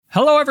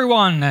Hello,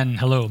 everyone, and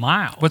hello,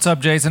 Miles. What's up,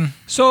 Jason?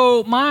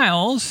 So,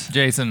 Miles,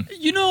 Jason.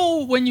 you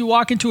know when you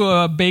walk into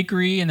a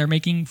bakery and they're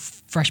making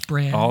fresh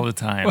bread? All the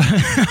time.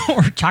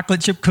 Or chocolate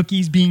chip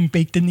cookies being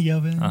baked in the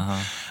oven?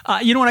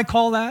 You know what I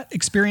call that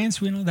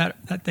experience? You know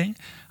that thing?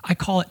 I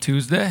call it...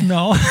 Tuesday?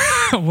 No.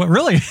 Well,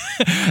 really?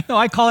 No,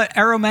 I call it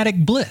aromatic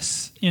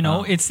bliss. You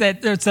know, it's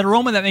that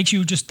aroma that makes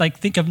you just like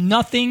think of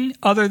nothing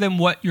other than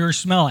what you're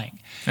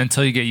smelling.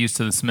 Until you get used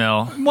to the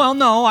smell. Well,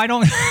 no, I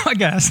don't, I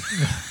guess.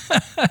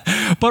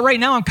 But right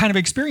now I'm kind of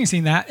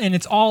experiencing that, and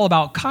it's all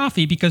about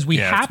coffee because we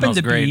happen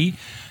to be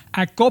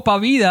at Copa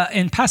Vida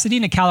in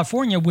Pasadena,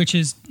 California, which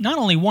is not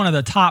only one of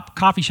the top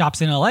coffee shops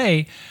in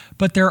LA,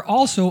 but they're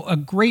also a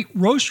great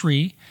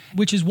roastery,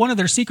 which is one of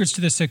their secrets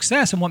to the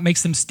success and what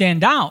makes them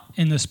stand out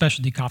in the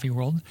specialty coffee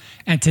world.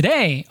 And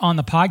today on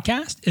the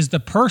podcast is the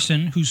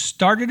person who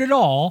started it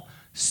all,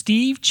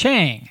 Steve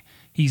Chang.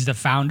 He's the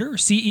founder,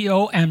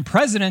 CEO, and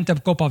president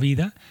of Copa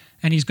Vida,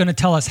 and he's going to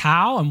tell us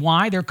how and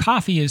why their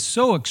coffee is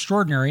so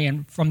extraordinary,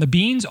 and from the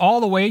beans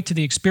all the way to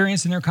the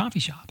experience in their coffee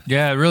shop.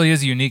 Yeah, it really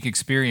is a unique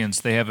experience.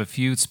 They have a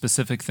few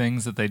specific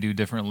things that they do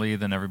differently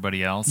than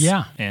everybody else.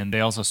 Yeah. And they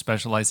also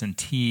specialize in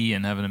tea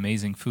and have an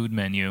amazing food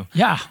menu.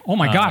 Yeah. Oh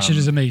my gosh, it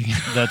is amazing.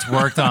 That's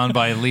worked on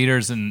by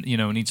leaders in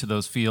each of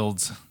those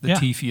fields, the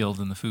tea field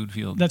and the food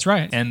field. That's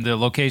right. And the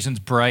location's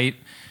bright,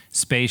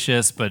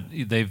 spacious, but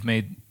they've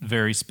made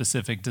very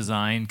specific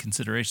design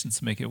considerations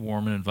to make it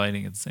warm and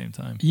inviting at the same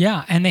time.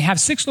 Yeah, and they have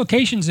 6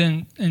 locations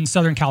in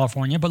Southern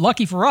California, but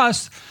lucky for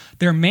us,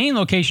 their main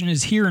location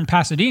is here in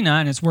Pasadena,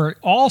 and it's where it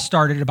all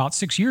started about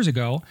 6 years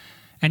ago.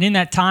 And in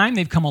that time,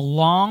 they've come a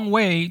long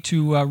way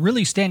to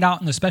really stand out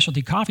in the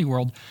specialty coffee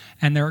world,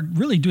 and they're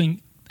really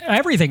doing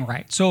everything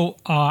right. So,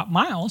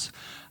 Miles,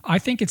 I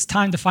think it's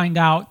time to find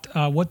out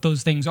what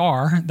those things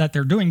are that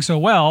they're doing so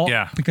well,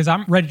 because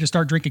I'm ready to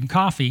start drinking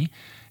coffee.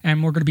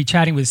 And we're going to be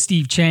chatting with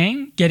Steve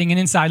Chang, getting an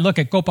inside look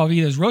at Copa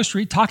Vida's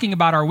roastery, talking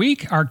about our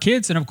week, our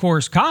kids, and of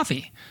course,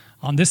 coffee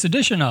on this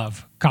edition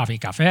of Coffee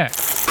Cafe.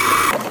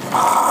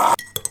 Coffee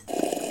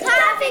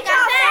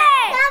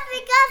Cafe!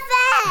 Coffee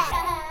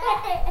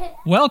Cafe!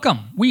 Welcome.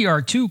 We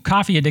are 2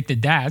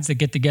 coffee-addicted dads that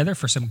get together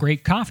for some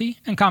great coffee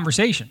and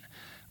conversation.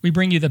 We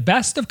bring you the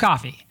best of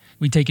coffee.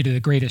 We take you to the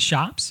greatest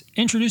shops,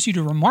 introduce you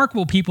to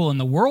remarkable people in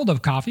the world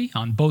of coffee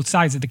on both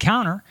sides of the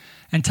counter,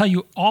 and tell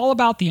you all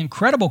about the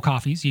incredible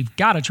coffees you've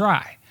got to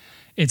try.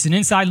 It's an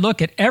inside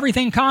look at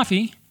everything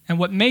coffee and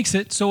what makes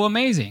it so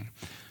amazing.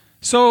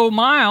 So,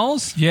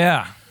 Miles.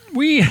 Yeah.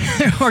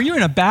 Are you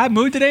in a bad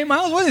mood today,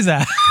 Miles? What is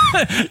that?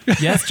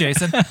 Yes,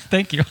 Jason.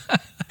 Thank you.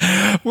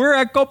 We're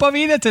at Copa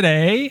Vida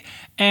today,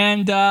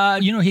 and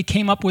he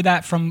came up with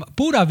that from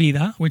Pura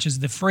Vida, which is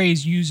the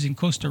phrase used in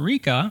Costa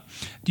Rica.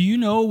 Do you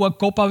know what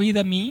Copa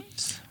Vida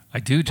means? I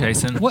do,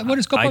 Jason. What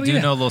is Copa Vida? I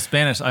do know a little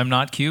Spanish. I'm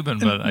not Cuban,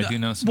 but I do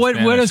know some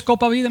Spanish. What does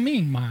Copa Vida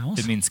mean, Miles?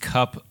 It means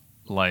cup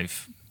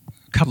life.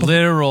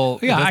 Literal.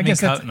 Yeah, I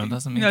guess that's... No, it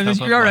doesn't mean cup of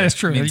life. That's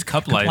true. It means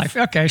cup life.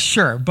 Okay,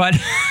 sure. But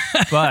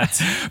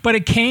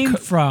it came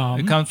from...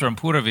 It comes from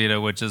Pura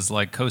Vida, which is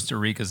like Costa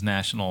Rica's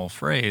national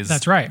phrase.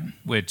 That's right.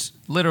 Which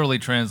literally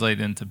translates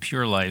into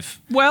pure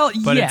life. Well,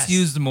 but it's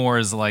used more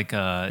as like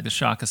the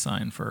shaka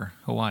sign for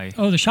Hawaii.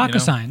 Oh, the shaka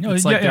sign.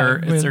 It's like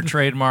it's their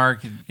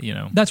trademark,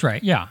 That's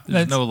right, yeah.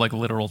 There's no like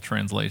literal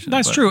translation.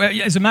 That's true.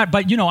 As a matter,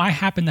 but I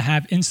happen to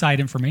have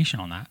inside information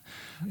on that.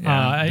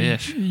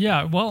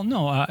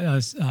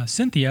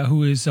 Cynthia,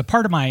 who is a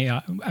part of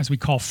my, as we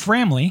call,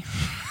 family,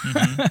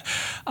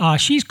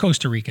 she's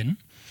Costa Rican.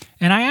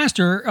 And I asked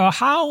her,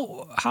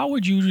 how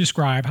would you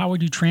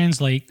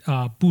translate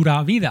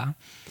Pura Vida?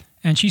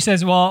 And she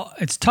says, well,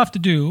 it's tough to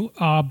do,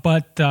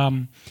 but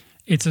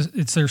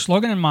it's their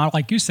slogan and motto,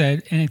 like you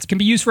said, and it can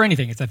be used for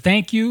anything. It's a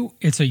thank you,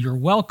 it's a you're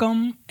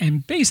welcome,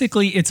 and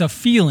basically it's a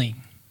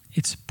feeling.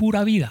 It's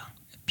Pura Vida.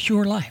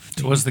 Pure life.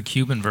 So what's the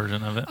Cuban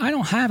version of it? I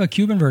don't have a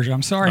Cuban version.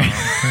 I'm sorry.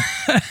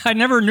 I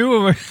never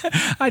knew.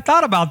 I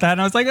thought about that,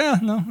 and I was like,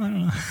 no, I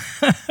don't know.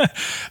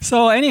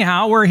 So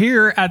anyhow, we're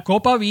here at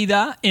Copa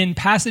Vida in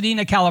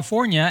Pasadena,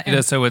 California.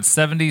 So it's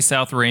 70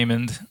 South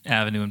Raymond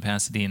Avenue in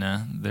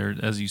Pasadena. There,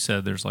 as you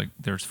said,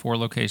 there's 4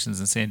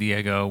 locations in San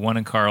Diego, 1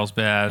 in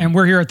Carlsbad. And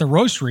we're here at the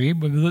roastery.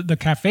 But the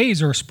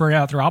cafes are spread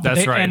out throughout.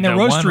 That's right. And the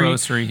one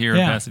roastery here in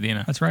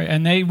Pasadena. That's right.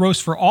 And they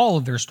roast for all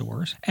of their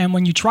stores. And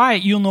when you try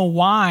it, you'll know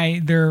why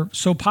they're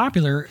so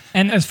popular.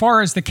 And as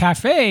far as the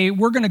cafe,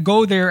 we're going to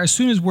go there as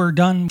soon as we're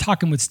done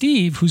talking with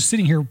Steve, who's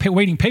sitting here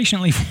waiting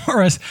patiently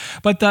for us.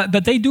 But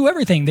they do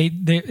everything.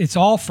 It's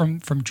all from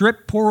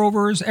drip, pour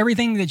overs,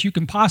 everything that you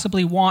can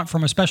possibly want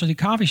from a specialty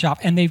coffee shop.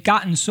 And they've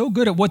gotten so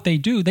good at what they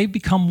do, they've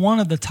become one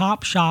of the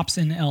top shops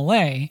in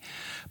LA.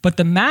 But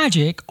the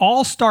magic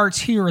all starts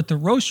here at the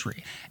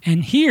roastery.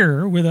 And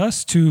here with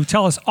us to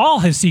tell us all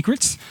his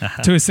secrets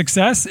to his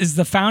success is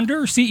the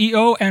founder,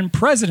 CEO, and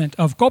president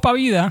of Copa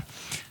Vida,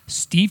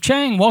 Steve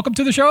Chang. Welcome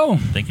to the show.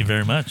 Thank you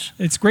very much.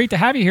 It's great to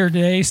have you here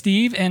today,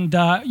 Steve. And,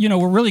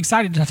 we're really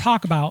excited to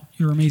talk about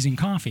your amazing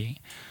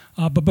coffee.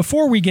 But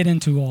before we get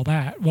into all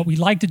that, what we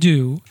like to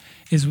do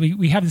is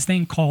we have this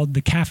thing called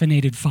the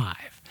Caffeinated 5.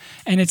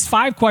 And it's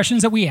 5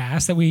 questions that we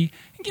ask that we,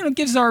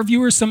 gives our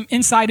viewers some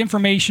inside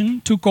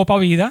information to Copa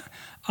Vida.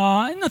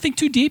 Nothing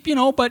too deep,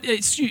 but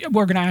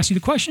we're going to ask you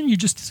the question. You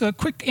just a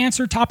quick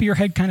answer, top of your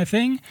head kind of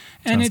thing.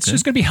 And it's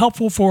just going to be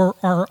helpful for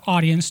our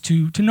audience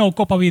to know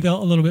Copa Vida a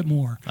little bit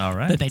more. All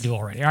right. That they do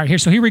already. All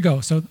right, here we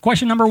go. So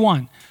question number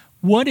 1.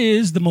 What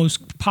is the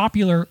most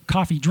popular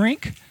coffee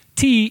drink,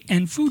 tea,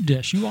 and food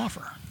dish you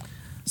offer?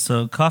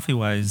 So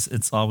coffee-wise,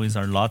 it's always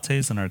our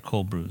lattes and our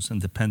cold brews, and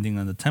depending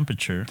on the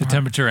temperature. The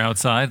temperature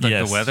outside,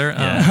 like the weather?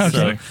 Yeah.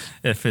 Okay. So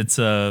if it's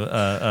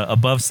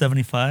above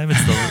 75,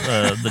 it's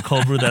the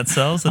cold brew that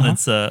sells, and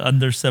it's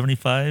under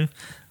 75,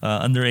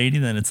 under 80,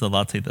 then it's the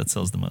latte that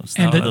sells the most.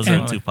 And those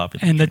are 2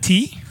 popular. And drinks. the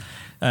tea?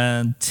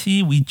 And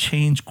tea, we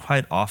change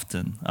quite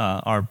often.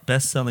 Our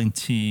best-selling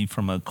tea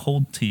from a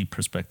cold tea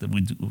perspective,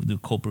 we do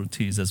cold brew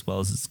teas as well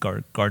as it's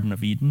Garden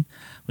of Eden,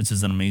 which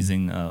is an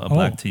amazing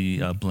black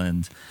tea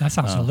blend. That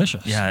sounds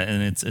delicious. Yeah,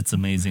 and it's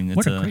amazing.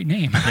 What a great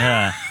name.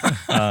 Yeah.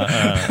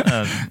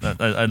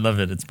 I love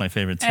it. It's my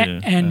favorite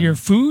too. And your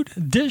food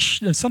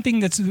dish,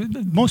 something that's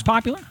most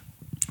popular?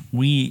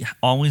 We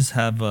always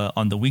have,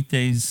 on the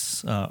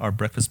weekdays, our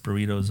breakfast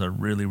burritos are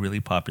really, really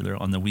popular.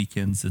 On the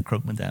weekends, the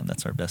Croque Madame,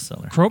 that's our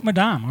bestseller. Croque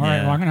Madame. All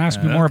right, well, I'm going to ask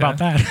you more about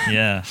that.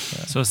 Yeah.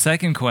 So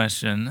second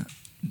question,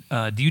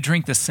 do you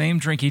drink the same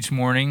drink each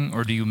morning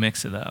or do you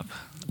mix it up?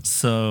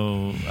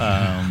 So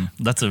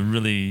that's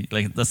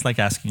that's like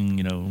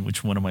asking,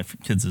 which one of my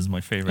kids is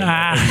my favorite.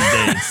 Every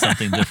day it's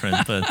something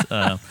different. But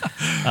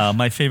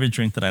my favorite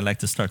drink that I like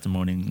to start the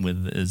morning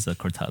with is a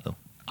cortado.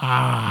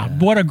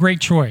 What a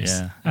great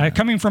choice. Yeah.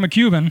 Coming from a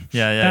Cuban,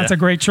 that's a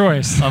great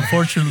choice.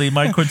 Unfortunately,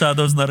 my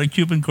cortado is not a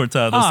Cuban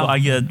cortado, so I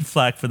get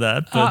flack for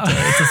that. But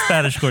it's a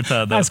Spanish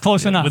cortado. That's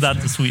close enough.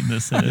 Without the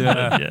sweetness in it.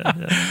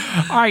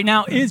 All right,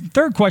 now,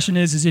 third question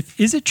is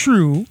it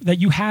true that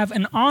you have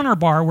an honor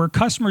bar where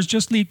customers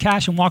just leave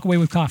cash and walk away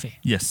with coffee?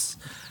 Yes.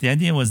 The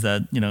idea was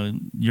that,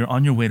 you're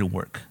on your way to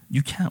work.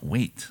 You can't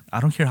wait. I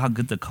don't care how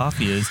good the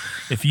coffee is.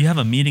 If you have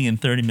a meeting in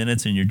 30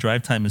 minutes and your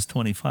drive time is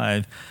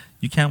 25,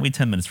 you can't wait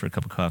 10 minutes for a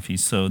cup of coffee.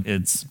 So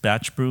it's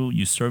batch brew.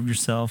 You serve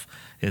yourself.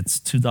 It's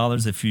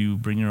 $2 if you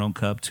bring your own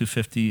cup,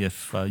 $2.50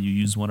 if you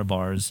use one of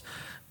ours.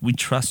 We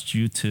trust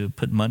you to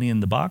put money in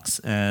the box,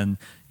 and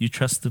you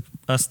trust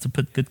us to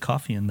put good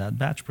coffee in that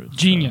batch brew.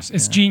 Genius.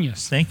 It's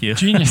genius. Thank you.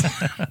 Genius.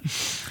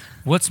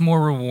 What's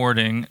more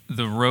rewarding,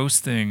 the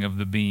roasting of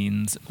the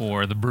beans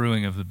or the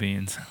brewing of the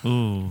beans?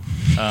 Ooh.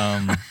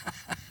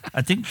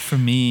 I think for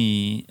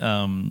me,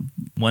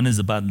 one is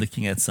about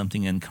looking at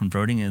something and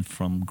converting it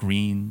from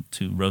green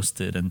to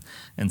roasted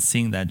and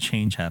seeing that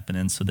change happen.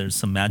 And so there's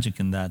some magic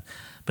in that.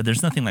 But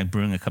there's nothing like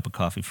brewing a cup of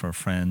coffee for a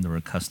friend or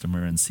a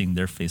customer and seeing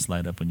their face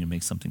light up when you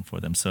make something for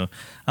them. So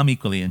I'm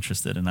equally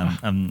interested, and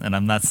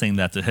I'm not saying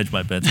that to hedge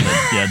my bets,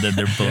 but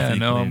they're both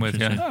equally I'm with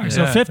you. interested. All right,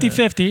 so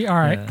 50-50. All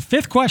right. Yeah.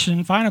 Fifth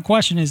question, final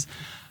question is,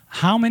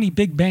 how many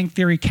Big Bang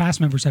Theory cast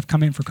members have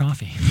come in for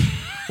coffee?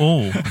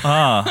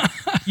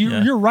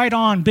 You're right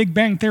on Big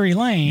Bang Theory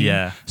lane.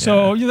 Yeah.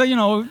 So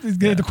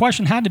the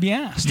question had to be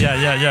asked.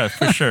 Yeah,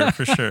 for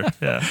sure.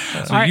 Yeah.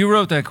 So you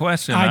wrote that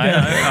question.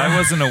 I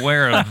wasn't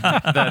aware of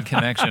that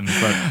connection.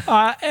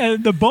 But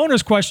the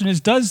bonus question is: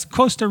 does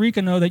Costa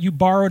Rica know that you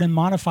borrowed and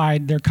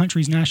modified their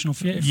country's national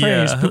phrase,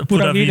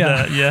 "Pura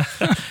vida"? Yeah.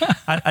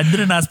 I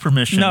didn't ask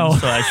permission, so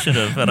I should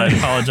have, and I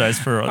apologize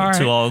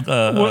to all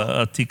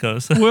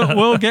Ticos.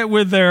 We'll get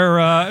with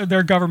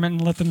their government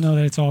and let them know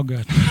that it's all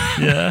good.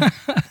 Yeah.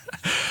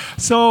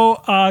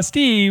 So,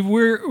 Steve,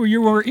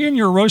 we're in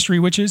your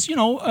roastery, which is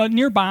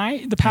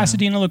nearby the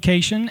Pasadena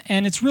location,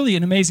 and it's really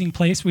an amazing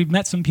place. We've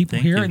met some people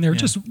here, and they're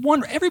just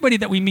wonderful. Everybody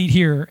that we meet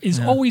here is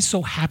always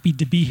so happy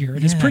to be here,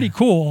 and it's pretty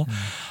cool.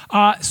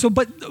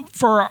 But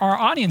for our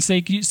audience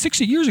sake,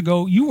 60 years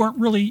ago, you weren't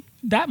really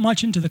that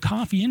much into the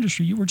coffee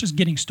industry. You were just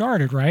getting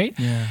started, right?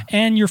 Yeah.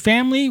 And your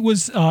family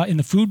was in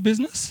the food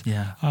business.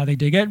 Yeah. They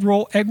did egg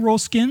roll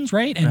skins,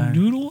 right? And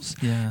noodles.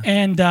 Yeah.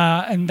 And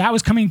that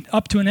was coming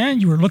up to an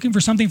end. You were looking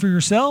for something for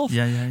yourself.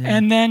 Yeah.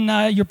 And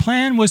then your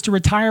plan was to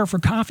retire for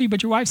coffee,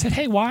 but your wife said,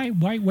 hey, why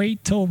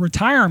wait till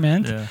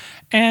retirement? Yeah.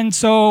 And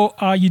so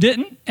you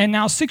didn't. And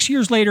now 6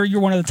 years later,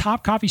 you're one of the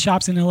top coffee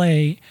shops in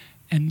LA.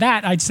 And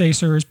that, I'd say,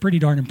 sir, is pretty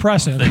darn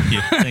impressive.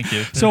 Thank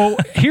you. So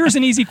here's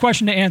an easy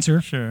question to answer.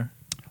 Sure.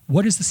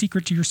 What is the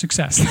secret to your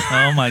success?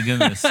 Oh my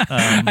goodness!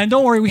 And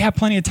don't worry, we have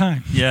plenty of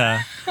time.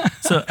 Yeah.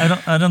 So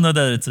I don't know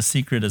that it's a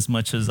secret as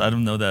much as I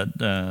don't know that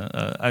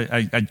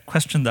I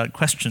question that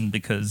question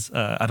because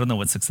I don't know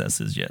what success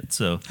is yet.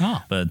 So,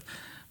 but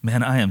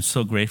man, I am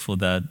so grateful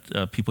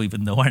that people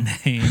even know our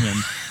name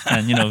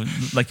and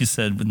like you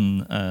said,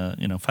 when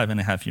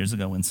 5.5 years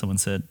ago when someone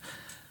said,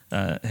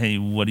 hey,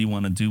 what do you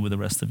want to do with the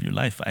rest of your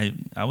life?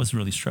 I was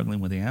really struggling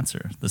with the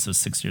answer. This was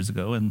 6 years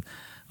ago, and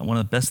one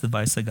of the best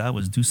advice I got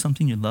was do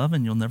something you love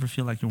and you'll never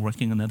feel like you're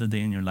working another day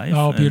in your life.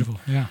 Oh, beautiful.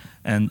 Yeah.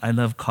 And I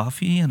love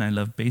coffee and I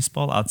love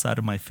baseball outside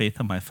of my faith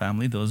and my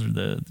family. Those are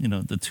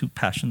the 2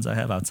 passions I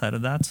have outside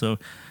of that. So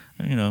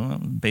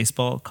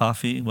baseball,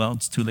 coffee. Well,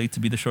 it's too late to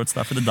be the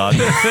shortstop for the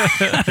Dodgers.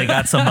 They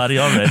got somebody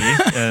already.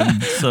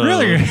 And so,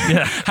 really?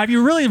 Yeah. Have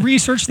you really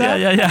researched that?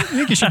 Yeah. I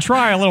think you should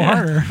try a little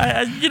harder.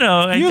 You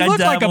look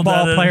like a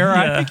ball player.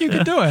 Yeah. I think you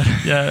could do it.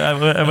 Yeah,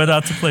 I went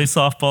out to play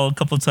softball a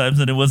couple of times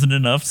and it wasn't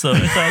enough. So I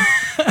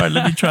thought, all right,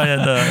 let me try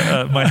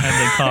my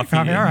hand in coffee.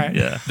 All right.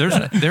 Yeah.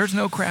 There's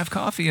no craft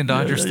coffee in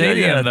Dodger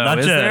Stadium, though,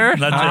 is there?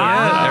 Not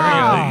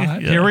yet. There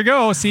we go. Here we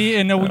go. See,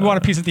 and we want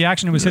a piece of the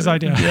action. It was his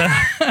idea.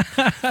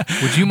 Yeah.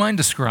 Would you mind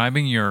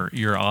describing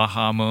your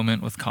aha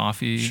moment with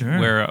coffee? Sure.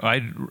 Where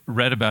I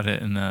read about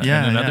it in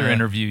another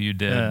interview you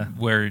did,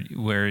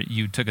 where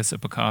you took a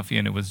sip of coffee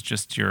and it was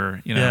just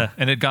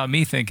and it got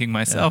me thinking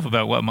myself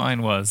about what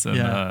mine was. And,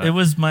 it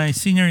was my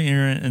senior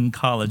year in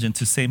college, and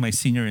to say my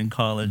senior in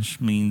college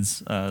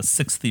means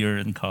sixth year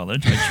in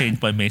college. I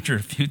changed my major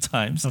a few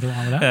times. Nothing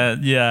wrong with that.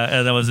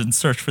 And I was in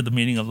search for the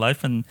meaning of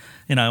life, and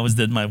I always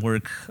did my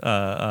work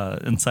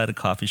inside a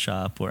coffee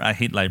shop where I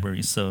hate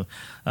libraries, so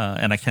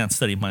and I can't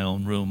study in my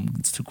own room.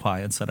 It's too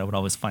quiet, so I would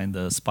always find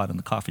a spot in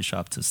the coffee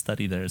shop to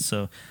study there.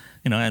 So,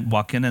 I'd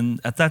walk in, and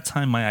at that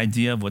time, my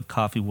idea of what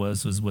coffee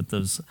was what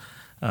those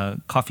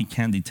coffee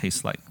candy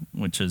tastes like,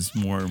 which is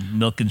more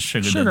milk and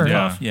sugar than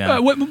coffee. Yeah.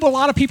 What a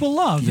lot of people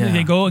love. Yeah.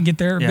 They go and get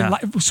their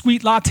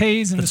sweet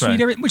lattes and That's the sweet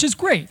right. everything, which is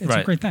great. It's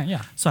a great thing.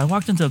 Yeah. So I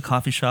walked into a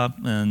coffee shop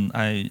and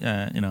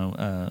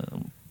I,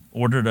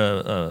 ordered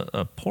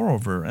a pour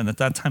over, and at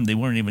that time they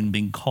weren't even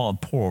being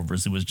called pour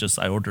overs. It was just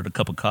I ordered a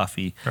cup of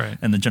coffee,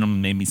 and the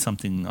gentleman made me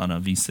something on a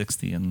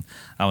V60, and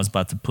I was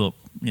about to put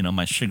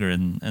my sugar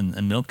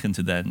and milk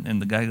into that,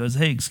 and the guy goes,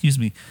 "Hey, excuse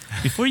me,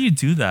 before you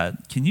do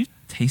that, can you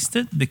taste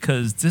it?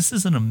 Because this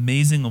is an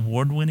amazing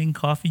award-winning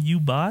coffee you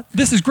bought."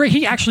 This is great.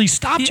 He actually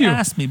stopped you. He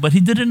asked me, but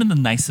he did it in the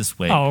nicest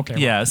way. Oh, okay.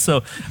 Yeah,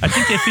 so I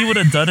think if he would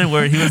have done it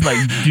where he was like,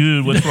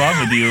 "Dude, what's wrong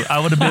with you?" I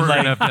would have been We're like,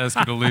 gonna have to ask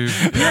you to leave.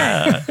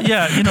 yeah,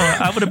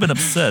 I would have been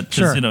upset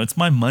because it's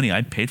my money.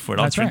 I paid for it.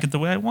 I'll That's drink right. it the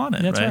way I want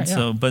it, That's right? right, yeah.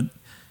 So, but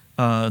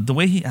the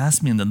way he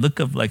asked me and the look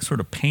of like sort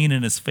of pain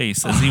in his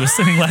face as he was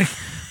sitting like,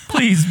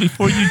 "Please,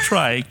 before you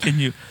try, can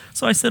you?"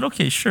 So I said,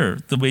 "Okay, sure."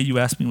 The way you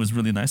asked me was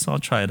really nice. So I'll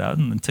try it out,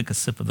 and then take a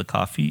sip of the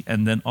coffee,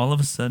 and then all of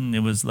a sudden it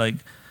was like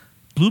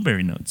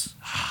blueberry notes.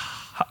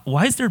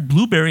 Why is there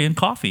blueberry in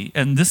coffee?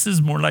 And this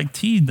is more like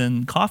tea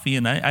than coffee.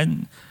 And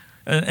I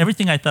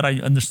everything I thought I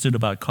understood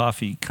about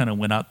coffee kind of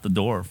went out the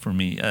door for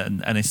me.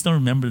 And I still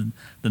remember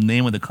the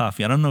name of the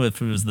coffee. I don't know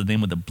if it was the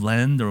name of the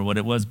blend or what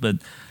it was, but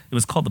it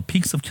was called the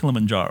Peaks of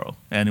Kilimanjaro,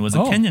 and it was a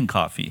Kenyan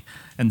coffee.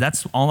 And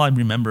that's all I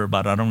remember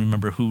about it. I don't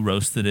remember who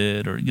roasted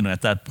it, or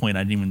at that point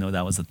I didn't even know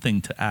that was a thing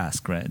to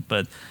ask, right?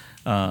 But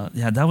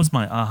that was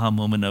my aha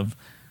moment of,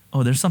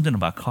 oh, there's something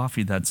about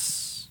coffee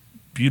that's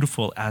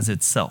beautiful as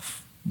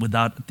itself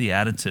without the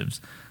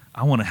additives.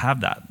 I want to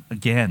have that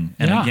again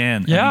and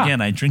again and again.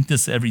 I drink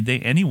this every day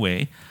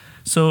anyway.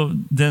 So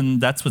then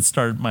that's what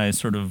started my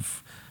sort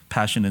of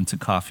passion into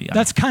coffee.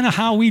 That's kind of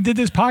how we did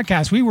this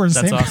podcast. We were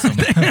the That's same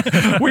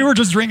awesome. We were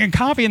just drinking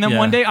coffee, and then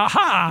one day,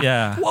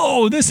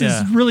 whoa, this is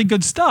really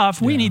good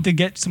stuff. We need to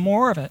get some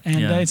more of it. And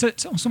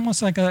it's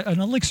almost like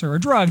an elixir, a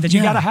drug that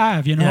you got to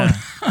have, Yeah.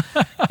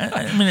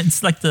 I mean,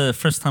 it's like the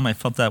first time I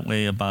felt that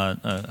way about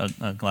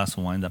a glass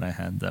of wine that I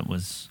had that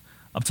was,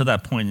 up to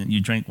that point, you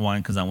drank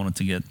wine because I wanted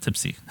to get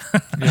tipsy.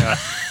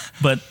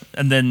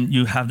 And then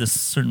you have this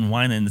certain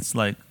wine, and it's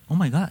like, oh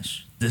my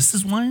gosh, this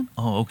is wine?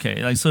 Oh,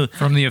 okay. Like, so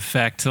from the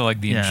effect to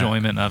like the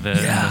enjoyment of it.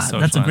 Yeah, and the social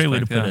that's a great way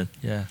to aspect, put it.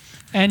 Yeah.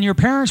 And your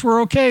parents were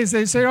okay. So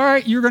they say, all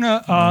right, you're going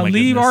to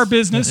leave our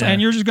business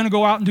and you're just going to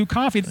go out and do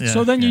coffee.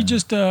 So then you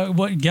just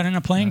get on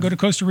a plane, go to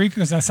Costa Rica,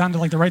 because that sounded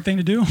like the right thing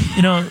to do?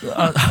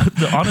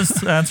 The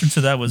honest answer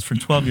to that was for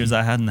 12 years,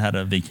 I hadn't had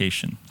a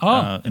vacation.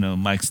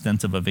 My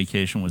extent of a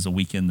vacation was a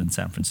weekend in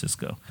San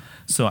Francisco.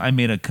 So I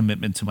made a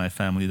commitment to my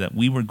family that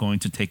we were going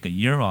to take a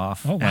year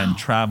off and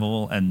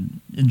travel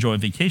and enjoy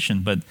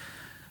vacation. But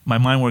my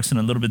mind works in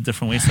a little bit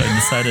different way. So I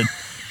decided,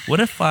 what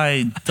if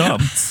I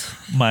dumped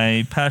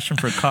my passion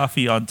for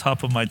coffee on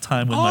top of my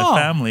time with my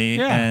family?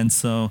 Yeah. And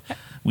so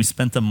we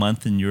spent a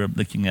month in Europe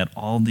looking at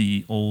all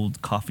the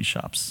old coffee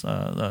shops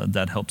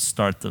that helped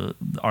start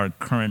our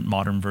current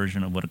modern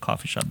version of what a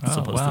coffee shop is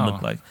supposed to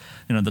look like.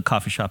 The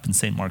coffee shop in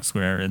St. Mark's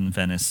Square in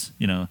Venice,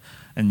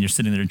 and you're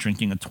sitting there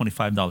drinking a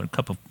 $25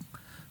 cup of,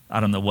 I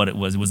don't know what it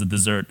was. It was a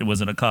dessert. It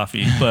wasn't a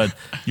coffee. But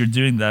you're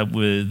doing that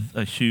with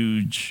a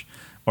huge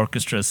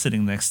orchestra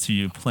sitting next to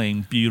you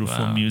playing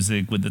beautiful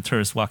music with the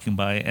tourists walking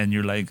by, and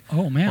you're like,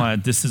 oh man, wow,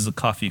 this is a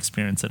coffee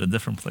experience at a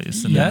different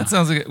place. And that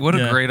sounds like what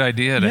a great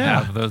idea to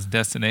have those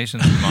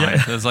destinations in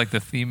mind. That's like the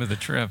theme of the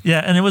trip. Yeah,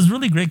 and it was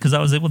really great because I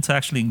was able to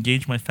actually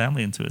engage my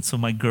family into it. So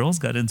my girls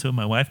got into it,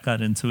 my wife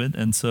got into it,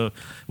 and so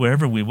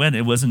wherever we went,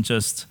 it wasn't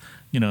just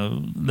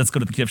let's go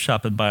to the gift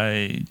shop and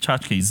buy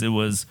tchotchkes. It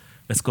was,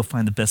 let's go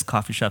find the best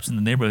coffee shops in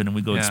the neighborhood and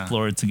we go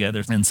explore it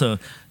together. And so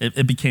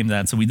it became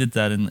that. So we did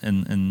that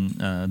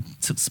and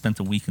spent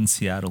a week in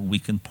Seattle,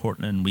 week in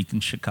Portland, week in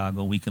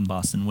Chicago, week in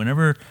Boston.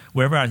 Wherever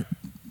I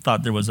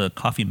thought there was a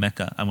coffee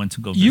mecca I went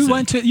to go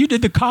visit. You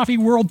did the coffee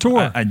world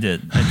tour. I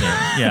did.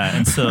 Yeah.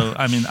 And so,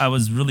 I mean, I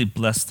was really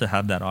blessed to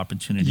have that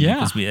opportunity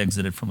because we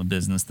exited from a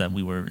business that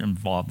we were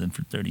involved in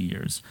for 30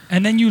 years.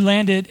 And then you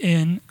landed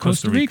in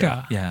Costa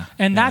Rica. Yeah.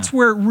 And that's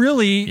where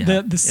really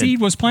the seed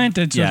was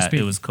planted, so to speak.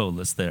 Yeah, it was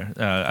coalesced there.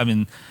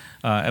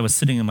 I was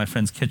sitting in my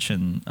friend's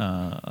kitchen.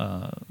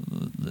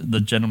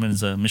 The gentleman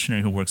is a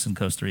missionary who works in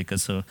Costa Rica.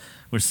 So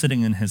we're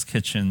sitting in his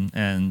kitchen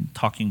and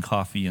talking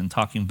coffee and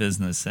talking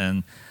business.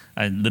 And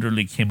I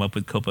literally came up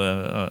with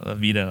Copa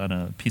Vida on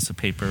a piece of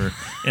paper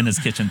in his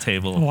kitchen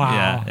table.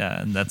 Wow.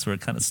 Yeah. And that's where it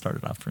kind of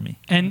started off for me.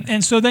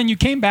 And so then you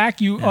came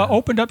back, you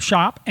opened up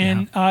shop,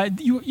 and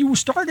you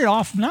started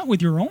off not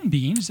with your own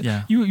beans.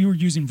 Yeah. You were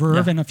using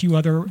Verve and a few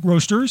other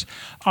roasters.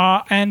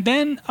 And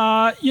then,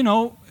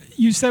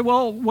 you said,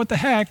 well, what the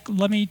heck?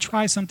 Let me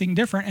try something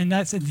different. And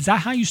is that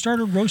how you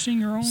started roasting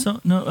your own? So,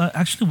 no,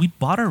 actually, we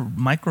bought a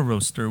micro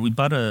roaster. We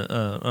bought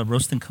a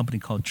roasting company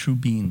called True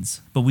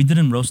Beans. But we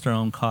didn't roast our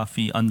own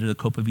coffee under the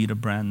Copa Vida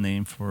brand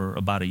name for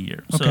about a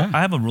year. Okay. So I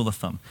have a rule of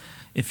thumb.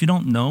 If you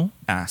don't know,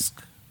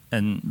 ask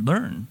and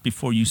learn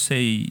before you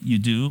say you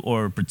do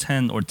or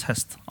pretend or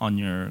test on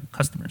your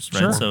customers,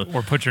 right? Sure. So,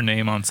 or put your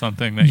name on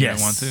something that you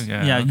don't want to.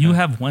 Yeah, okay. You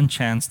have one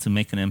chance to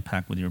make an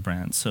impact with your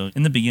brand. So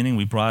in the beginning,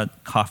 we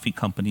brought coffee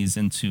companies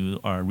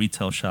into our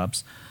retail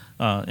shops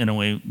in a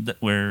way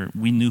where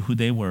we knew who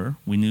they were.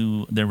 We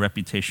knew their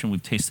reputation.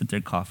 We've tasted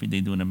their coffee.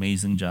 They do an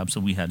amazing job. So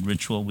we had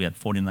Ritual, we had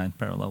 49th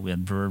Parallel, we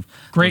had Verve.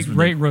 Great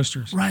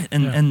roasters. Right,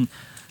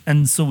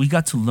 and so we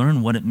got to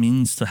learn what it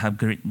means to have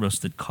great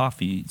roasted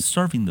coffee,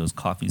 serving those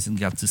coffees, and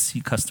got to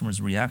see customers'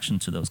 reaction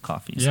to those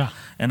coffees. Yeah.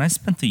 And I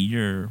spent a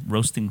year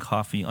roasting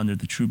coffee under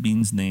the True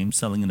Beans name,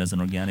 selling it as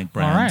an organic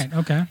brand. All right,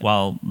 okay.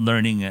 While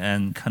learning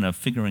and kind of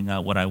figuring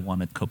out what I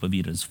wanted Copa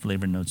Vida's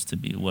flavor notes to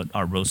be, what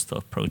our roast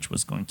approach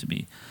was going to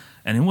be.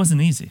 And it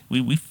wasn't easy.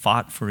 We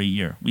fought for a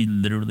year. We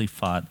literally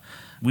fought.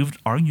 We would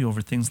argue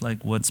over things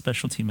like what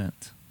specialty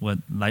meant, what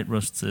light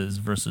roast is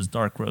versus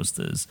dark roast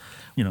is,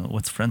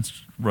 what's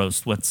French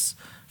roast, what's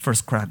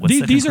first crack, what's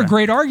second These crack. are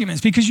great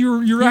arguments because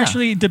you're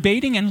actually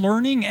debating and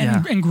learning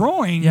and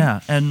growing. Yeah,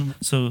 and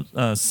so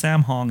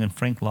Sam Hong and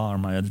Frank Law are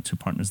my other two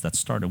partners that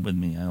started with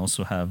me. I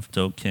also have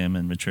Do Kim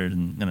and Richard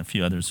and a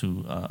few others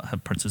who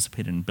have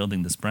participated in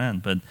building this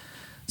brand. But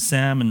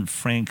Sam and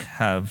Frank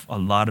have a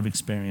lot of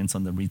experience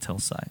on the retail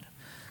side.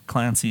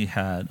 Clancy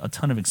had a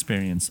ton of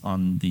experience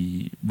on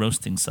the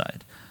roasting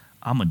side.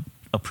 I'm a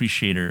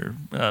appreciator,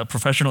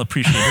 professional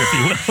appreciator, if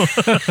you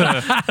will.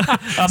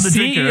 I'm the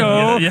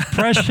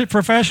CEO,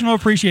 professional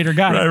appreciator.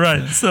 Got it.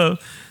 Right. So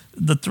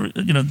the three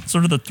groups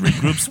would sit in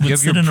a room. You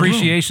have your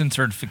appreciation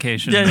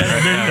certification. Yeah, there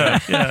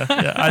you go.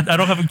 Yeah. I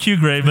don't have a Q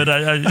grade, but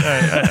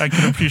I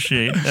can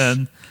appreciate.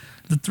 And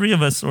the three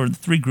of us, or the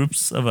three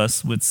groups of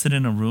us, would sit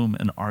in a room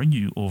and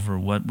argue over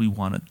what we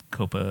wanted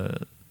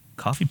Copa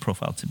coffee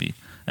profile to be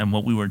and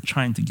what we were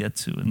trying to get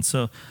to. And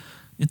so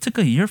it took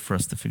a year for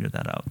us to figure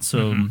that out.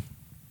 So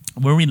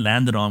where we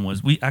landed on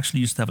was we actually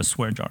used to have a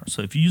swear jar.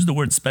 So if you use the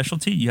word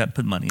specialty, you had to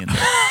put money in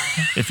there.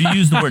 If you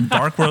use the word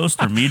dark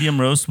roast or medium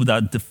roast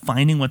without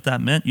defining what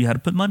that meant, you had to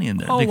put money in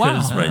there. Oh,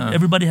 because wow.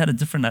 Everybody had a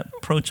different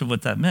approach of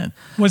what that meant.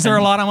 Was there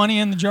a lot of money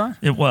in the jar?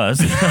 It was.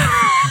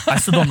 I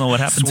still don't know what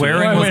happened to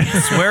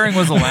it. Swearing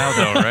was allowed,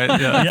 though, right?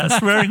 Yeah,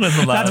 swearing was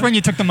allowed. That's when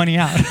you took the money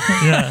out.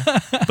 Yeah.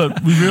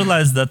 But we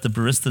realized that the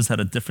baristas had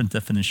a different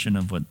definition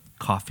of what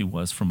coffee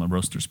was from a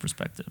roaster's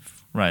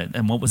perspective, right?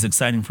 And what was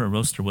exciting for a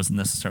roaster wasn't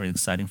necessarily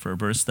exciting for a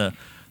barista,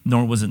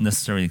 nor was it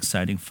necessarily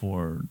exciting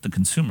for the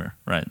consumer,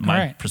 right?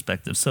 My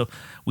perspective. So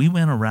we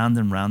went around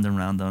and round and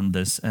round on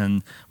this,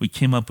 and we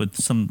came up with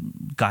some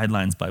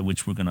guidelines by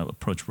which we're going to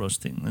approach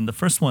roasting. And the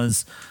first one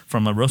is,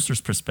 from a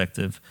roaster's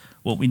perspective,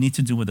 what we need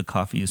to do with the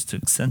coffee is to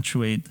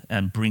accentuate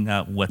and bring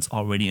out what's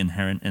already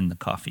inherent in the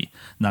coffee.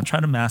 Not try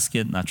to mask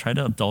it, not try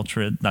to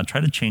adulterate it, not try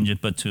to change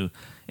it, but to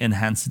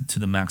enhance it to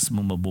the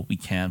maximum of what we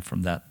can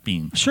from that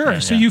bean.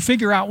 Sure. So you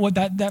figure out what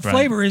that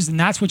flavor is, and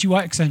that's what you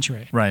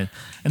accentuate. Right.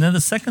 And then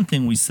the second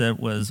thing we said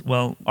was,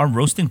 well, our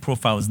roasting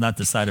profile is not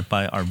decided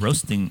by our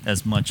roasting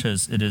as much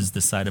as it is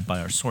decided by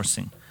our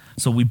sourcing.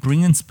 So we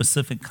bring in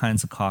specific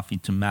kinds of coffee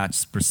to match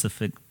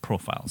specific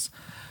profiles.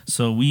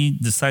 So we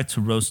decide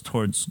to roast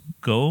towards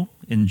go,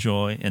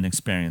 enjoy, and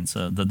experience.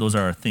 Those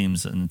are our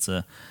themes, and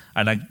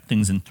I like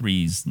things in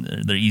threes.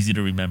 They're easy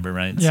to remember,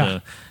 right? Yeah.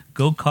 So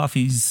go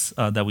coffees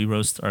that we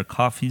roast are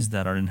coffees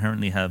that are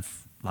inherently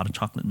have a lot of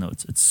chocolate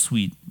notes. It's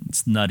sweet,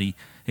 it's nutty,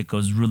 it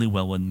goes really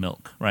well with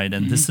milk, right?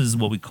 And this is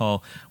what we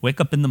call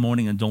wake up in the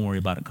morning and don't worry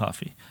about it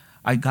coffee.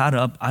 I got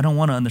up. I don't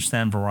want to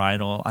understand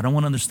varietal. I don't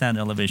want to understand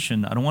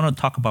elevation. I don't want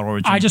to talk about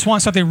origin. I just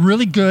want something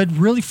really good,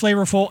 really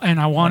flavorful, and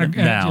I want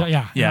to.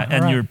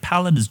 And your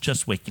palate is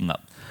just waking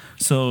up.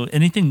 So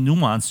anything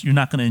nuanced, you're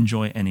not going to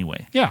enjoy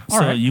anyway. Yeah.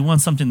 So you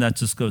want something that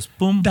just goes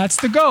boom. That's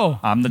the go.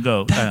 I'm the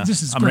go.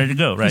 I'm ready to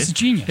go. Right. This is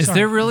genius. Is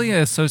there really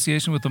an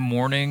association with the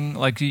morning?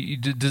 Like,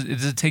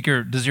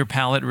 does your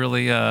palate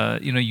really?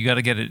 You got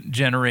to get it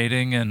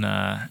generating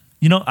and.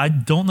 I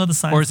don't know the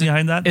science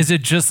behind that. Is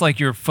it just like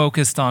you're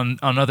focused on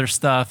other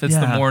stuff? It's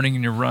the morning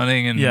and you're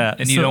running and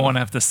you don't want to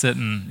have to sit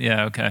and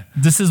okay.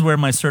 This is where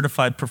my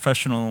certified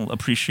professional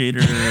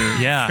appreciator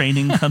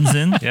training comes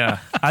in.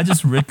 I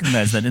just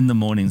recognize that in the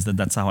mornings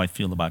that's how I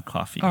feel about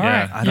coffee. All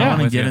right. I don't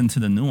want to get into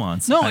the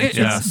nuance. No,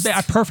 it's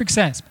a perfect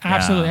sense.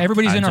 Absolutely.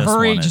 Everybody's in a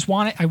hurry. Just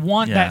want it. I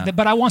want that,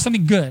 but I want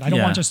something good. I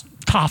don't want just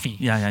coffee.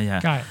 Yeah.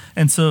 Got it.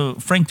 And so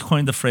Frank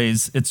coined the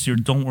phrase, it's your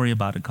don't worry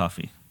about it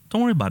coffee.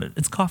 Don't worry about it.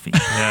 It's coffee.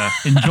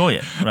 Enjoy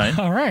it, right?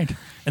 All right.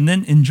 And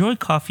then enjoy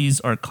coffees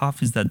are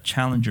coffees that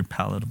challenge your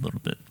palate a little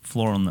bit.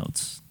 Floral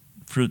notes,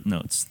 fruit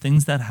notes,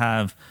 things that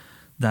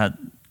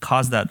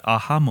cause that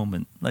aha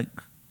moment. Like,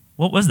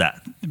 what was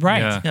that?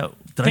 Right.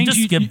 Did I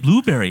just get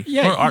blueberry?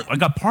 Yeah. Or I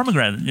got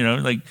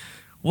pomegranate, like,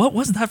 what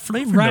was that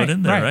flavor note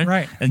in there,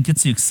 right? And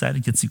gets you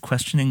excited, gets you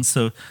questioning.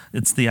 So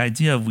it's the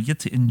idea of we get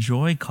to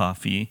enjoy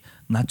coffee,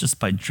 not just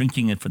by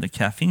drinking it for the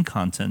caffeine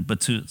content, but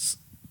to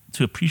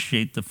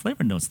appreciate the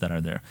flavor notes that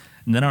are there.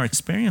 And then our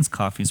experience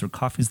coffees are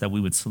coffees that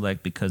we would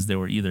select because they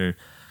were either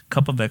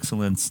cup of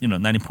excellence,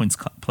 90 points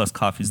plus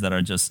coffees that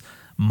are just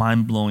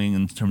mind-blowing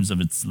in terms of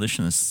its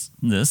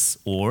deliciousness,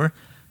 or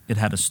it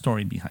had a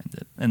story behind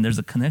it. And there's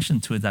a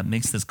connection to it that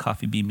makes this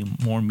coffee be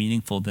more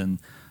meaningful than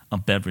a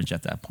beverage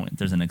at that point.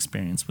 There's an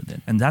experience with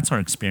it. And that's our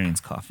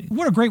experience coffee.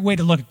 What a great way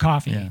to look at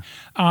coffee.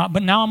 Yeah.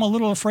 But now I'm a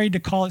little afraid to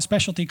call it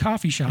specialty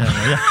coffee shop.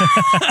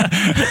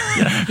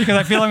 Because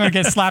I feel I'm going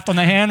to get slapped on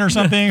the hand or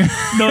something.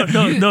 No.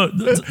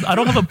 I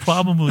don't have a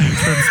problem with the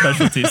term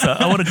specialty. So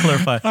I want to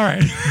clarify. All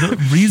right. The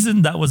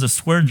reason that was a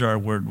swear jar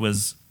word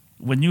was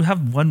when you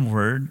have one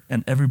word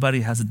and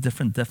everybody has a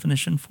different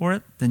definition for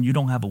it, then you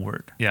don't have a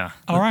word. Yeah.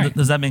 All right.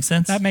 Does that make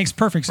sense? That makes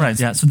perfect sense.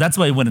 Right. Yeah. So that's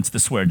why it went into the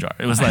swear jar.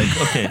 It was like,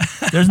 okay,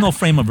 there's no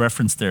frame of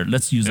reference there.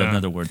 Let's use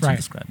another word to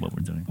describe what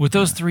we're doing. With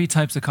those three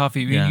types of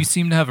coffee, you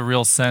seem to have a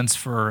real sense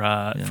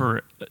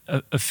for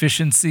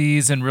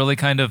efficiencies and really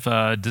kind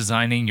of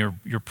designing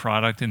your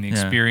product and the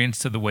experience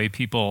to the way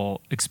people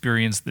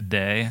experience the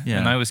day. Yeah.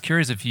 And I was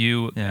curious if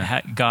you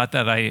got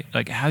that,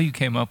 like how you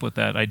came up with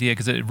that idea,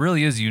 because it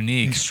really is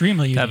unique.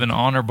 Extremely unique. To have an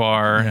honor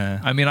bar.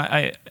 Yeah. I mean,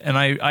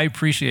 I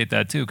appreciate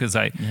that too, because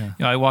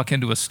I walk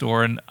into a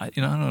store and I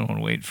don't want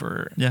to wait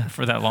for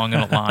that long in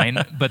a line.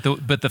 but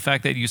the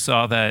fact that you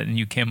saw that and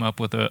you came up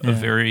with a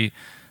very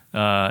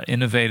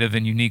innovative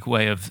and unique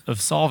way of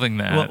solving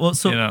that. Well,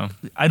 so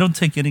I don't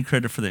take any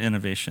credit for the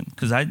innovation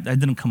because I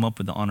didn't come up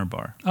with the honor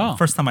bar. Oh. The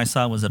first time I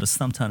saw it was at a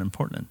Stumptown in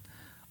Portland.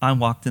 I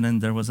walked in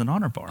and there was an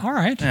honor bar. All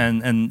right.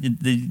 And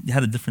they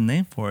had a different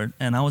name for it,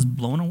 and I was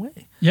blown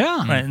away.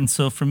 Yeah. Right. And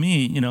so for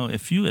me,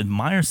 if you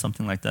admire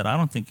something like that, I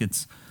don't think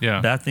it's a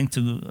bad thing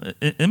to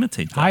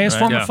imitate that. Highest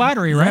form of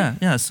flattery, right?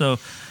 Yeah. So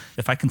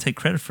if I can take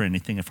credit for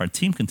anything, if our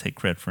team can take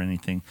credit for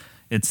anything,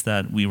 it's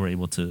that we were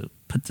able to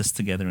put this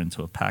together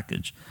into a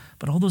package.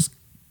 But all those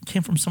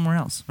came from somewhere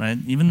else, right?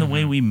 Even the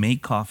way we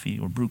make coffee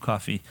or brew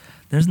coffee,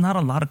 there's not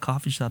a lot of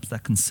coffee shops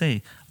that can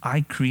say,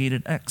 I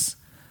created X.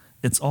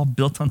 It's all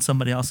built on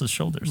somebody else's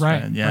shoulders.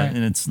 Right. Yeah. Right.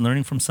 And it's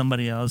learning from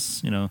somebody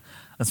else.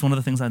 That's one of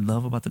the things I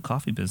love about the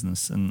coffee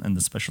business and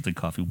the specialty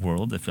coffee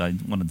world, if I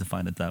want to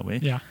define it that way.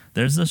 Yeah.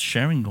 There's a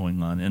sharing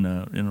going on in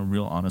a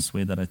real honest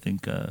way that I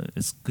think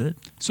is good.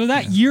 So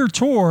that year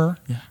tour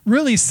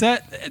really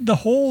set the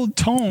whole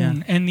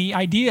tone and the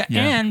idea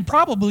and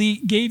probably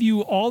gave you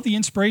all the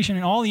inspiration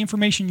and all the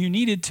information you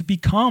needed to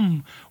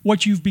become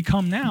what you've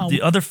become now.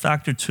 The other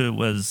factor to it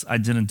was I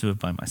didn't do it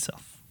by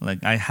myself.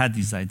 Like I had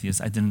these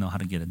ideas, I didn't know how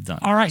to get it done.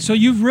 All right, so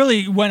you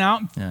really went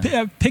out,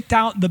 picked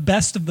out the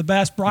best of the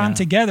best, brought them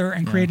together,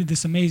 and created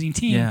this amazing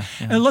team. Yeah.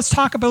 And let's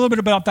talk a little bit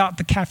about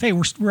the cafe.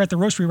 We're at the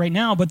roastery right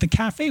now, but the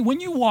cafe, when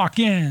you walk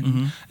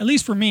in, at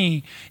least for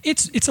me,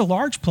 it's a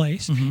large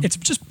place. It's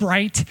just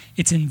bright,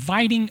 it's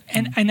inviting,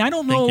 and I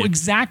don't know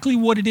exactly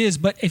what it is,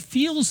 but it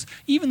feels,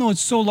 even though it's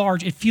so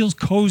large, it feels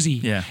cozy.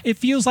 Yeah. It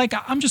feels like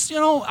I'm just,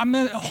 I'm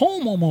at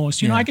home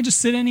almost. I can just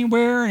sit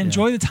anywhere and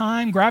enjoy the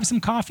time, grab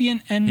some coffee,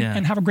 and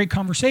have a great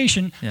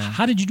conversation.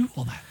 How did you do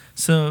all that?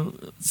 So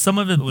some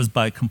of it was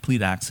by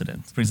complete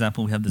accident. For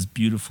example, we have this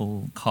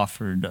beautiful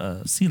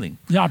coffered ceiling.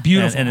 Yeah,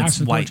 beautiful. And it's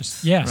absolutely white.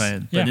 Gorgeous. Yes.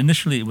 Right? But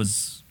initially it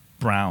was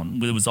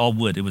brown. It was all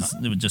wood. It was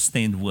just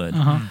stained wood.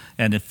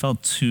 And it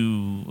felt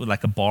too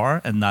like a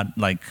bar and not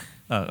like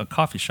a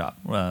coffee shop.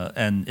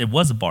 And it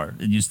was a bar.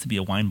 It used to be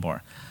a wine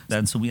bar.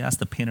 And so we asked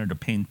the painter to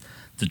paint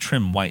the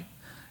trim white.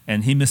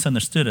 And he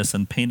misunderstood us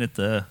and painted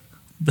the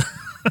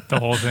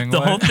whole thing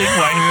whole thing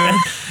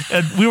white.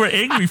 And we were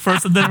angry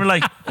first, and then we're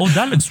like, oh,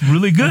 that looks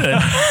really good.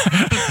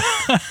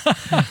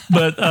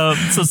 But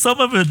so some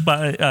of it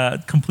by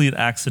complete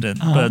accident,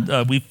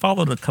 but we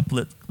followed a couple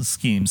of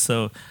schemes.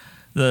 So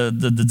the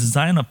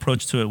design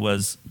approach to it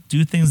was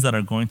do things that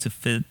are going to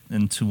fit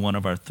into one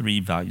of our three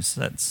value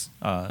sets.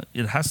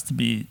 It has to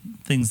be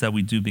things that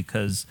we do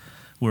because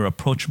we're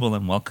approachable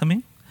and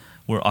welcoming,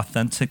 we're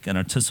authentic and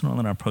artisanal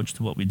in our approach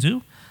to what we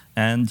do,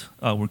 and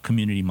we're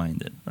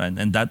community-minded, right?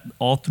 And that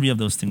all three of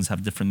those things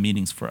have different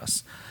meanings for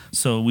us.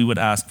 So we would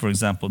ask, for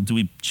example, do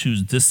we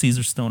choose this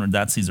Caesar stone or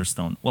that Caesar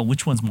stone? Well,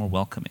 which one's more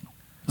welcoming?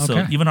 Okay.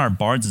 So even our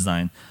bar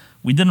design,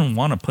 we didn't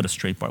want to put a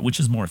straight bar, which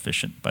is more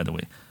efficient, by the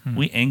way.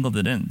 We angled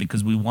it in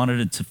because we wanted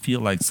it to feel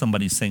like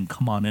somebody's saying,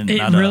 come on in.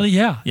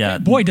 Yeah.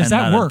 Boy, does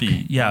that work.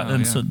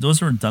 So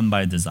those were done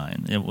by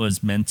design. It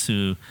was meant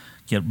to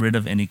get rid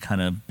of any kind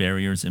of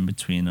barriers in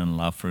between and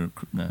allow for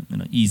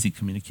easy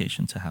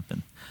communication to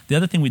happen. The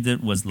other thing we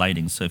did was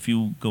lighting. So if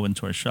you go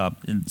into our shop,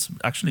 it's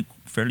actually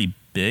fairly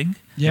big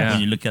when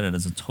you look at it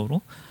as a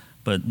total.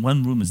 But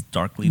one room is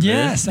darkly lit.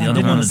 Yes, the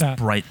other one is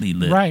brightly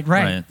lit.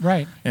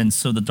 Right. And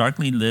so the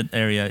darkly lit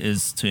area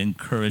is to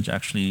encourage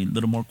actually a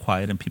little more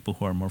quiet and people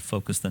who are more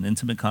focused on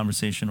intimate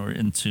conversation or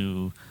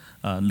into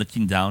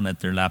looking down at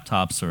their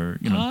laptops or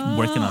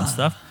working on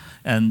stuff.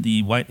 And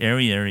the white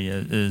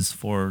area is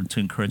to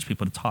encourage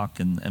people to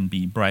talk and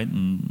be bright.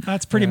 And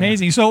that's pretty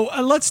amazing. So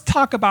let's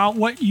talk about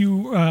what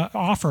you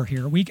offer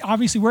here. We're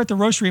at the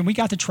roastery and we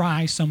got to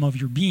try some of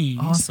your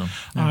beans. Awesome.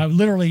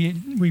 Literally,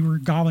 we were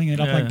gobbling it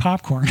up like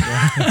popcorn.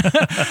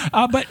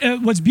 But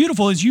what's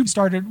beautiful is you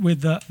started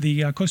with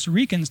the Costa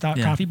Rican style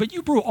coffee, but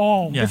you brew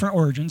all different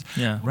origins.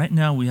 Yeah. Right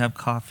now we have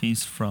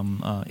coffees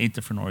from 8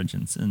 different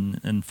origins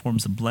in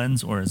forms of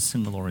blends or a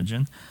single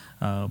origin.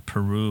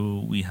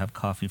 Peru, we have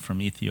coffee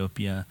from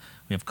Ethiopia,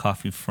 we have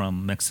coffee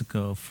from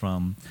Mexico,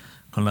 from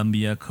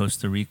Colombia,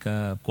 Costa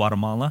Rica,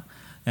 Guatemala,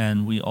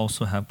 and we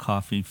also have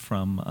coffee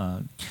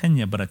from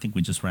Kenya, but I think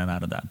we just ran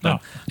out of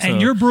that. And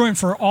you're brewing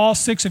for all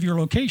 6 of your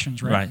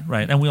locations, right?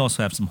 Right. And we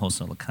also have some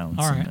wholesale accounts.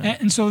 All right.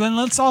 And so then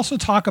let's also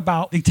talk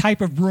about the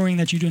type of brewing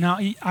that you do now.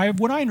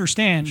 What I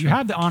understand, you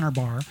have the Honor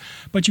Bar,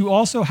 but you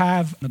also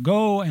have the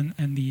Go and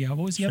the,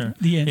 what was the other?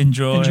 The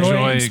Enjoy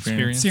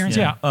experience.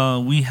 Yeah.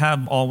 We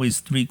have always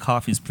 3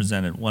 coffees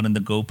presented, one in the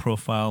Go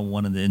profile,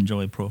 one in the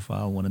Enjoy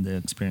profile, one in the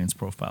Experience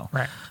profile.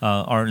 Right.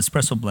 Our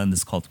espresso blend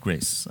is called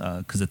Grace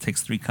because it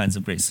takes 3 kinds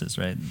of graces,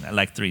 right? I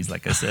like 3s,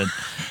 like I said.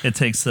 It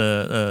takes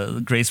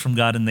grace from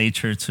God and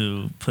nature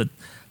to put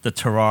the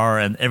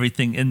terroir and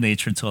everything in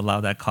nature to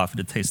allow that coffee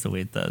to taste the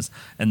way it does.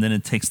 And then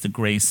it takes the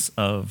grace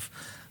of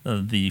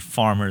the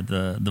farmer,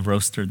 the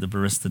roaster, the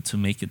barista to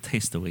make it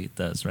taste the way it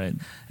does, right?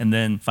 And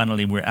then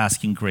finally, we're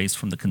asking grace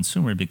from the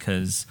consumer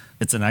because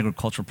it's an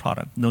agricultural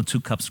product. No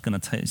 2 cups are going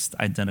to taste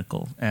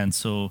identical. And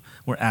so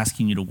we're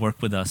asking you to work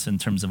with us in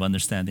terms of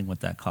understanding what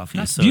that coffee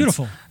is. So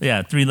beautiful.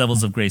 3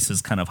 levels of grace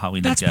is kind of how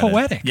we look at it. That's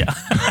poetic. Yeah.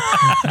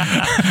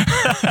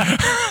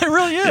 It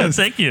really is.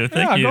 Yeah, thank you.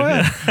 Go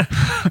ahead.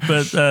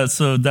 But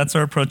so that's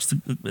our approach to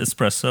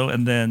espresso.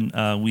 And then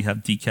we have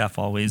decaf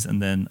always,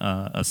 and then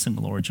a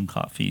single origin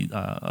coffee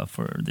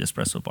for the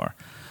espresso bar.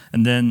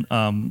 And then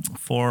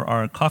for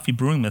our coffee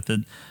brewing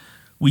method,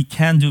 we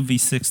can do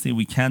V60,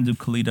 we can do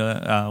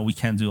Kalita, we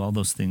can do all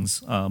those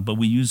things, but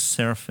we use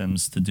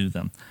Seraphims to do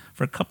them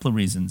for a couple of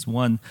reasons.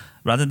 One,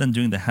 rather than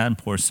doing the hand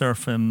pour,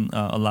 Seraphim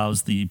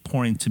allows the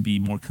pouring to be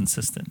more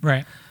consistent.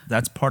 Right.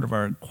 That's part of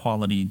our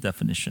quality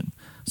definition.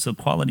 So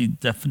quality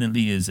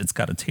definitely is it's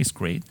got to taste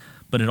great,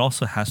 but it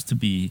also has to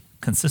be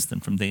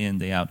consistent from day in,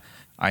 day out.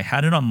 I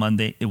had it on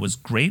Monday, it was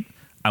great.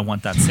 I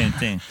want that same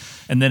thing.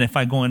 And then if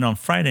I go in on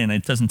Friday and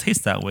it doesn't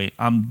taste that way,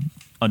 I'm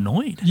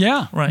annoyed.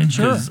 Yeah. Right?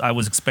 Sure. Because I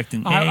was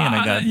expecting A and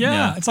I got...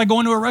 Yeah. It's like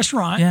going to a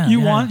restaurant.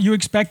 You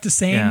expect the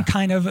same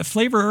kind of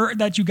flavor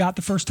that you got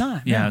the first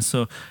time. Yeah.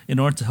 So in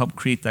order to help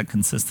create that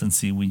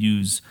consistency, we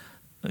use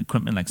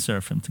equipment like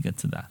Seraphim to get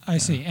to that. I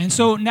see. And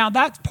so now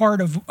that's part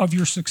of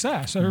your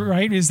success,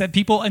 right? Is that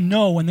people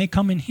know when they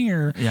come in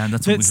here,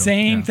 that's that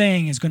same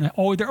thing is going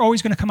to, they're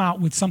always going to come out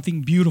with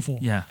something beautiful.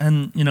 Yeah.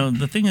 And,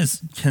 the thing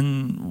is,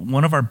 can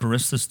one of our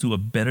baristas do a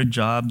better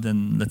job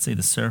than, let's say,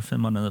 the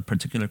Seraphim on a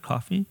particular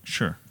coffee?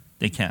 Sure,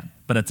 they can.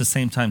 But at the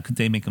same time, could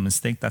they make a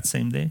mistake that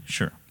same day?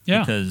 Sure.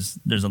 Yeah. Because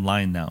there's a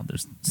line now.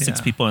 There's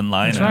 6 people in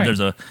line. That's and right. There's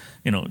a,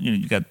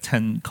 you got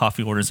 10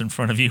 coffee orders in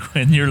front of you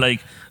and you're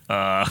like,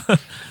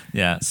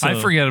 yeah. So.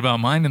 I forget about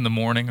mine in the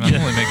morning and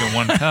I'm only making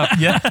 1 cup.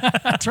 Yeah.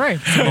 That's right.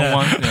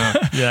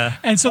 Yeah.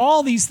 And so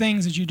all these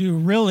things that you do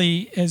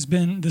really has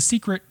been the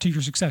secret to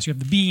your success. You have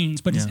the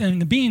beans, but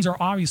and the beans are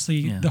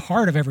obviously the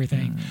heart of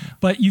everything.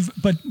 But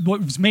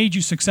what's made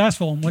you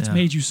successful and what's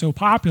made you so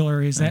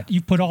popular is that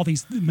you've put all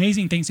these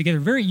amazing things together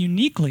very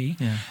uniquely.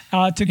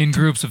 In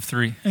groups of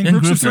 3. In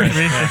groups of 3.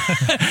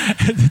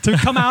 To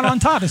come out on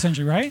top,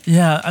 essentially, right?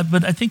 Yeah,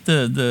 but I think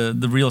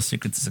the real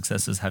secret to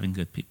success is having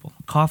good people.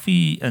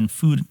 Coffee and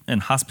food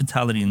and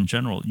hospitality in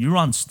general, you're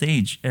on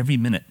stage every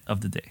minute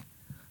of the day,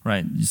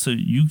 right? So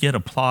you get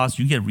applause,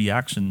 you get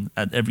reaction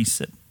at every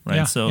sip,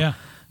 right?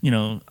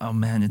 Oh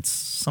man, it's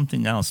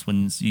something else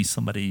when you see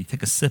somebody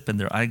take a sip and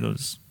their eye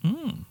goes,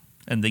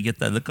 and they get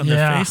that look on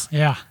their face.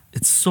 Yeah.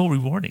 It's so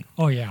rewarding.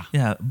 Oh, yeah.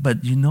 Yeah, but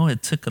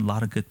it took a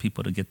lot of good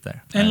people to get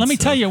there. And let me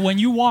tell you, when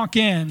you walk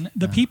in,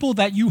 the people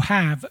that you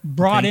have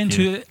brought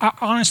into,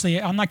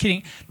 honestly, I'm not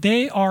kidding,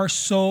 they are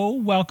so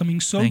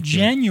welcoming, so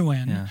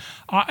genuine.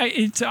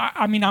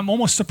 I'm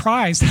almost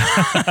surprised.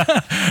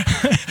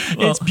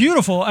 it's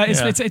beautiful.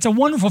 It's a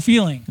wonderful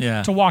feeling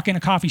to walk in a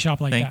coffee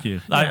shop like that. Thank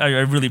you.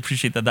 I really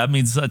appreciate that. That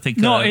means I think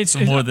it's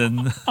more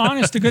than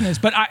honest to goodness.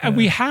 But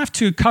we have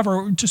to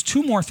cover just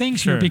two more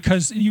things here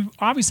because you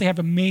obviously have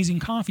amazing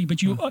coffee.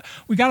 But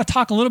we got to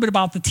talk a little bit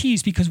about the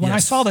teas because when I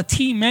saw the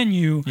tea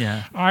menu,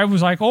 I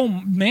was like, oh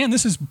man,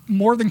 this is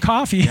more than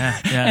coffee.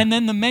 And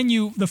then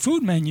the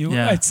food menu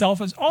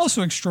itself is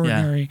also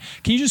extraordinary.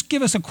 Can you just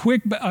give us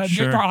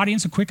give our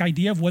audience a quick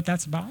idea of what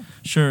that's about?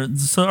 Sure.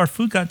 So our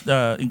food got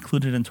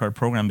included into our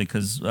program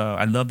because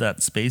I love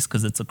that space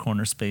because it's a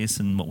corner space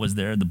and what was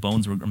there, the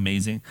bones were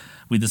amazing.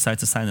 We decided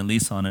to sign a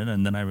lease on it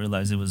and then I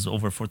realized it was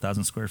over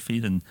 4,000 square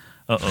feet and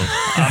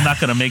I'm not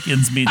going to make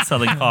ends meet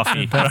selling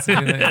coffee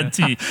and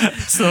tea.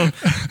 So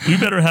we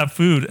better have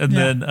food. And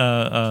then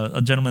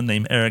a gentleman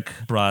named Eric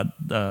brought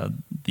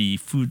the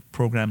food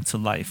program to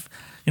life.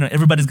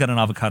 Everybody's got an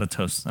avocado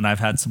toast, and I've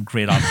had some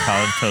great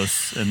avocado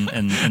toasts in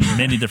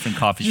many different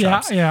coffee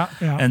shops. Yeah.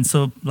 And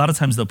so a lot of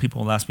times, though,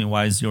 people will ask me,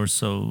 why is yours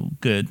so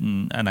good?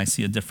 And I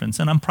see a difference.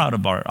 And I'm proud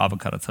of our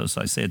avocado toast,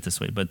 so I say it this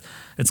way, but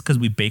it's because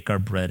we bake our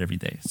bread every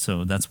day.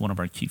 So that's one of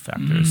our key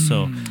factors.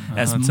 So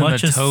as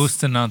much as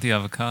toast and not the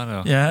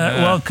avocado.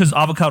 Yeah. Well, because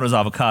avocado is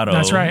avocado.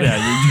 That's right.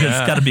 Yeah, you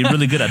just got to be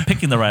really good at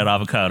picking the right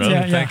avocado.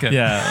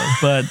 Yeah.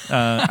 But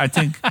I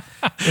think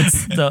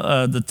it's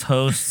the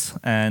toast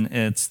and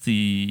it's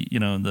the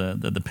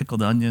the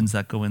pickled onions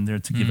that go in there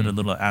to give it a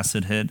little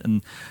acid hit.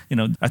 And,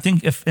 I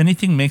think if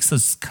anything makes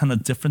us kind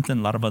of different than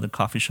a lot of other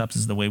coffee shops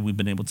is the way we've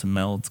been able to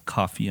meld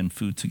coffee and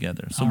food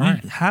together. So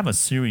we have a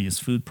serious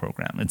food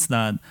program. It's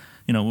not,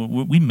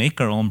 we make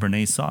our own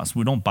Béarnaise sauce.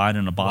 We don't buy it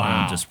in a bottle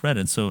and just spread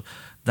it. So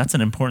that's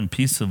an important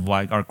piece of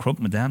why our Croque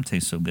Madame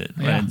tastes so good.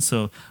 Right? Yeah.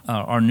 So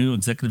our new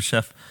executive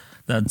chef,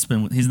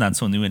 he's not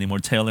so new anymore.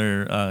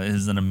 Taylor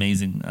is an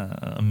amazing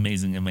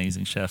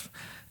chef.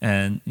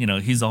 And,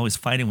 he's always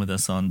fighting with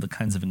us on the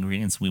kinds of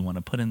ingredients we want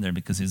to put in there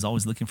because he's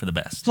always looking for the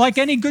best. Like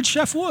any good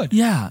chef would.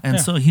 Yeah.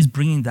 And so he's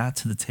bringing that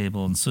to the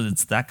table. And so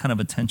it's that kind of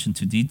attention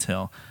to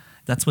detail.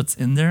 That's what's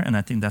in there, and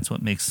I think that's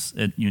what makes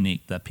it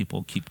unique that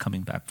people keep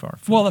coming back for our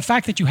food. Well, the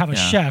fact that you have a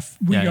chef,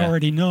 we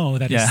already know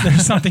that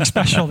there's something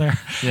special there.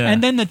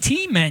 And then the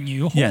tea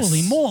menu,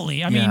 holy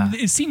moly. I mean,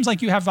 it seems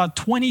like you have about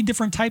 20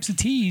 different types of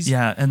teas.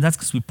 Yeah, and that's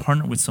because we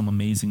partner with some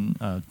amazing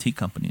tea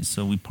companies.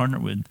 So we partner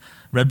with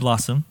Red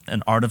Blossom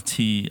and Art of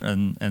Tea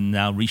and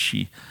now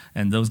Rishi.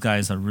 And those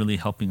guys are really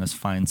helping us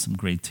find some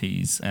great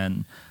teas.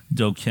 And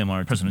Do Kim,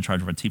 our person in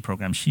charge of our tea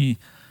program, she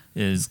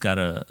is got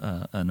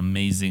an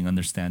amazing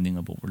understanding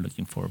of what we're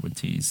looking for with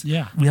teas.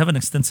 Yeah. We have an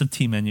extensive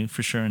tea menu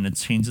for sure, and it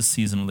changes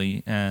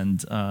seasonally.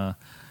 And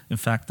in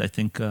fact, I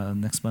think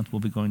next month we'll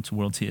be going to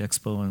World Tea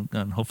Expo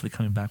and hopefully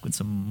coming back with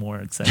some more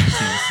exciting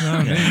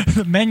teas.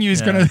 The menu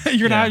is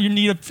you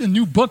need a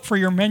new book for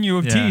your menu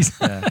of teas.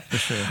 Yeah, for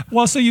sure.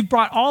 Well, so you've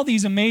brought all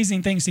these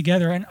amazing things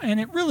together, and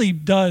it really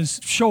does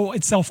show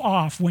itself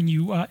off when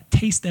you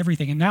taste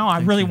everything. And now I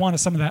really wanted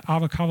some of that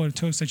avocado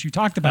toast that you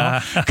talked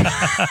about.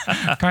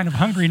 Kind of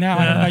hungry now.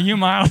 I don't know you,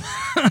 Miles.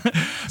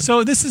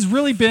 So this has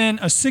really been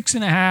a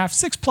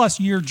 6+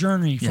 year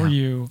journey for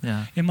you.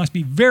 Yeah. It must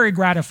be very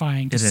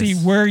gratifying to see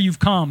where you've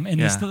come in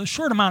this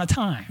short amount of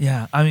time.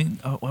 Yeah, I mean,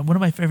 one of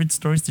my favorite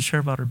stories to share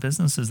about our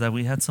business is that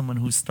we had someone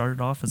who started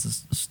off as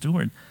a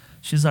steward.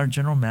 She's our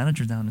general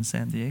manager down in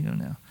San Diego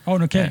now. Oh,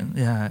 no kidding.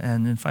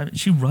 And in fact,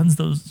 she runs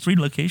those 3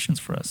 locations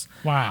for us.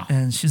 Wow.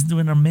 And she's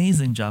doing an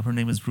amazing job. Her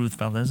name is Ruth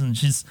Valdez, and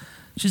she's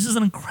just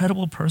an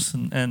incredible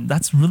person. And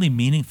that's really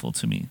meaningful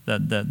to me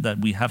that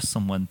we have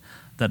someone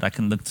that I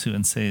can look to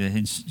and say,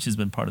 hey, she's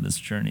been part of this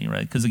journey,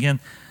 right? Because again,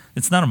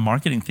 it's not a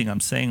marketing thing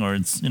I'm saying, or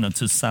it's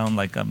to sound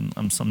like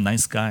I'm some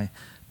nice guy.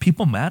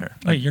 People matter.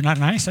 Wait, you're not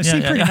nice? I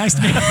seem pretty nice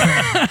to me.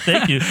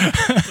 Thank you.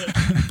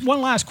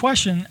 One last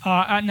question.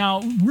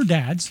 Now, we're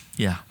dads.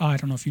 Yeah. I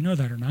don't know if you know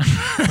that or not.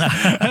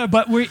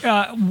 But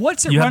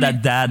what's it you running? You have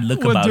that dad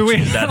look about you.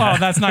 Oh,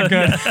 that's not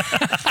good.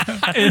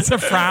 It's a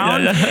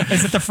frown?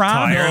 Is it the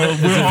frown?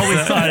 Tired. We're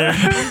always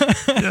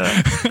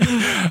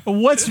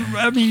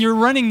tired. You're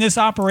running this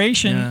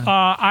operation.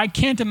 I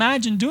can't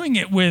imagine doing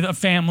it with a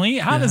family.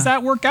 How does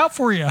that work out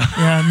for you?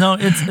 Yeah, no,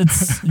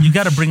 it's you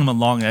got to bring them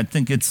along. I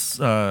think it's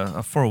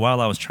for a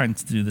while I was trying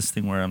to do this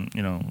thing where I'm,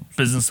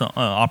 business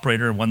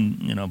operator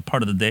one,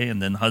 part of the day,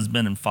 and then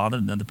husband and father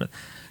another. But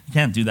you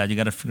can't do that. You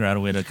got to figure out a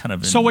way to kind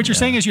of. So what you're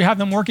saying is you have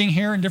them working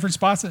here in different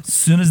spots. As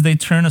soon as they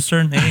turn a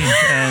certain age,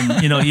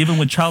 and even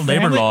with child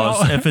labor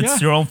laws, if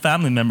it's your own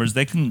family members,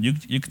 they can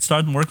you can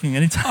start them working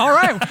anytime. All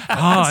right.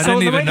 I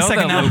didn't even know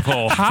that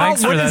loophole.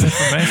 Thanks for that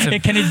information.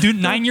 Can it do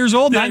 9 years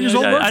old? 9 years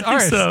old works? I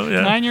think so.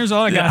 Yeah. 9 years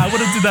old. I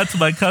wouldn't do that to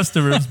my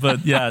customers, but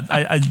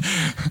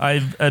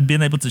I've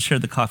been able to share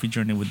the coffee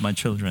journey with my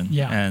children,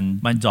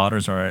 and my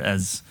daughters are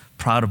as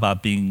proud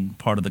about being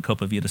part of the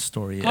Copa Vida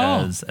story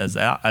as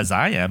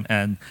I am,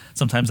 and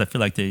sometimes I feel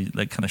like they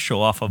like kind of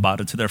show off about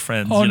it to their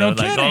friends. Oh, you know, no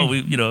like, kidding. oh,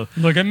 we, you know,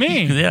 Look at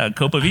me. Yeah,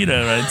 Copa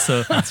Vida, right?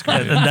 So that's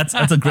great. And that's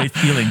a great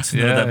feeling to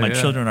know that my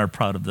children are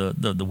proud of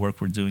the work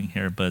we're doing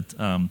here. But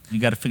you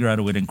got to figure out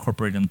a way to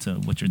incorporate them to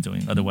what you're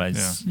doing.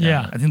 Otherwise,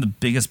 I think the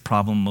biggest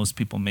problem most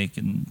people make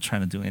in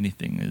trying to do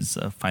anything is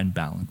find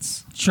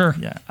balance. Sure.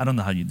 Yeah, I don't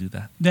know how you do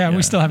that. Yeah,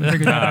 we still haven't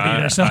figured that out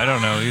either. So. I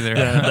don't know either.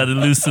 Yeah, that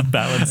elusive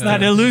balance.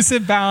 That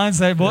elusive balance.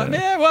 That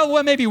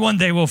well, maybe one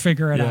day we'll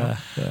figure it out.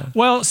 Yeah.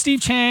 Well,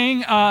 Steve Chang,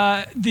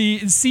 the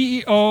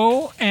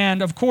CEO,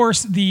 and of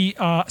course the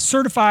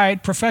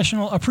certified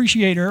professional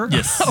appreciator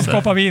of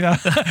Copa Vida.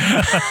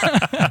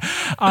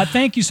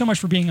 Thank you so much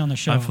for being on the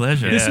show. My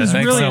pleasure. This is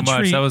really a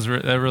treat.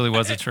 That really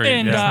was a treat.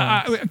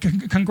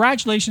 And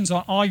congratulations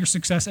on all your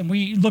success, and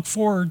we look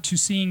forward to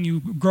seeing you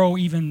grow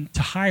even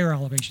to higher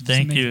elevations.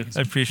 Thank you.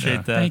 I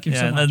appreciate that. Thank you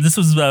so much. And this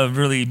was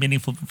really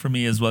meaningful for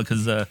me as well,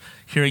 because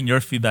hearing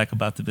your feedback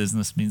about the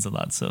business means a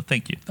lot. So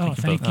thank you.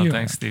 Thank you. you.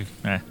 Thanks, Steve.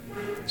 All right.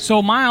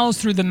 So, Miles,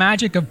 through the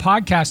magic of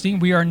podcasting,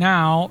 we are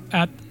now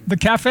at the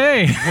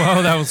cafe.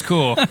 Whoa, that was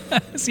cool.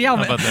 See how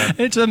about that?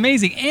 It's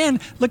amazing. And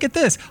look at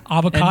this.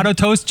 Avocado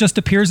toast just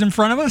appears in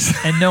front of us.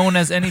 And no one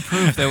has any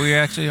proof that we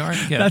actually are the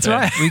cafe. That's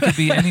right. We could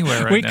be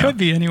anywhere right we now. could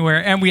be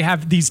anywhere. And we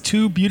have these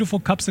 2 beautiful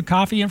cups of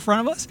coffee in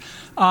front of us.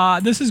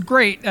 This is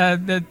great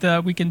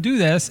that we can do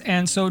this.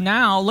 And so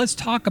now let's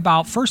talk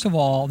about, first of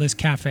all, this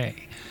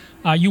cafe.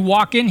 You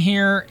walk in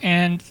here,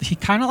 and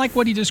kind of like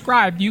what he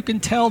described, you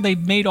can tell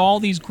they've made all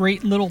these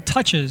great little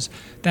touches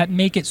that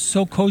make it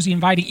so cozy,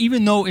 inviting,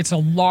 even though it's a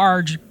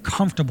large,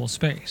 comfortable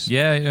space.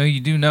 Yeah, you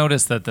do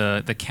notice that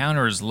the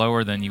counter is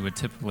lower than you would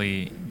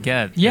typically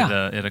get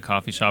at a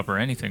coffee shop or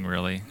anything,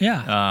 really.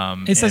 Yeah.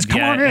 It says,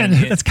 come on in.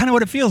 That's kind of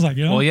what it feels like,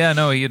 you know? Well, yeah,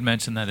 no, he had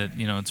mentioned that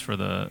it's for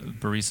the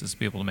baristas to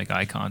be able to make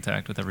eye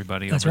contact with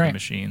everybody over the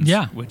machines.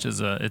 Yeah. Which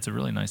is it's a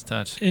really nice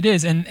touch. It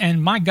is.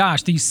 And my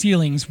gosh, these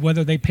ceilings,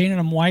 whether they painted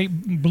them white,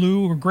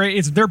 blue, or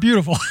gray, they're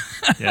beautiful.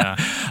 Yeah.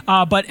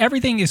 But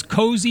everything is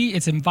cozy,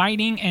 it's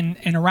inviting,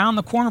 and around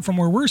the corner from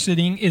where we're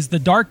sitting is the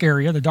dark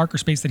area, the darker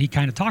space that he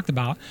kind of talked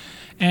about.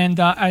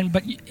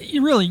 But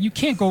you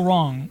can't go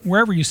wrong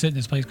wherever you sit in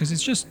this place, because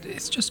it's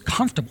just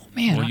comfortable,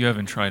 man. Well, you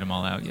haven't tried them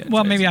all out yet.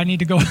 Well, Jason. maybe I need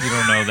to go. You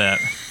don't know that.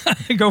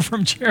 Go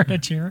from chair to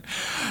chair.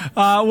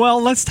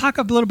 Well, let's talk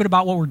a little bit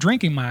about what we're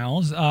drinking,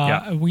 Miles.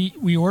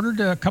 We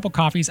ordered a couple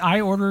coffees. I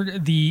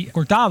ordered the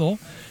cortado,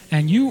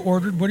 and you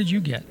ordered, what did you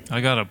get?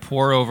 I got a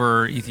pour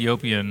over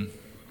Ethiopian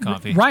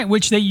coffee. Right,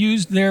 which they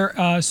used their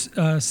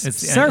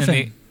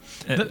Seraphim.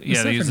 They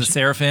use the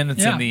Seraphim.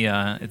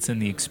 It's in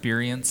the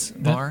Experience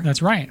bar.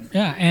 That's right.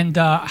 Yeah, and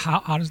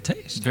how does it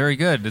taste? Very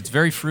good. It's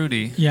very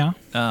fruity. Yeah.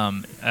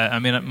 I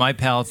mean, my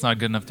palate's not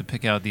good enough to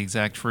pick out the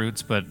exact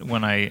fruits, but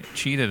when I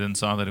cheated and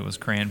saw that it was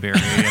cranberry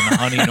and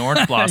honey and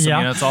orange blossom,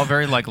 it's all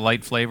very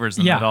light flavors,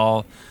 and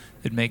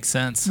it makes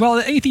sense. Well,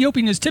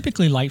 Ethiopian is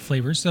typically light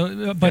flavors,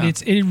 but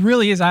it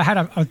really is. I had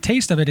a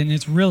taste of it, and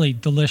it's really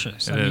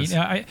delicious.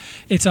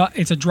 It's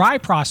a dry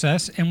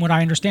process, and what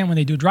I understand when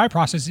they do a dry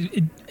process,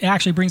 it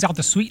actually brings out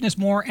the sweetness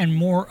more and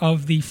more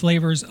of the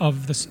flavors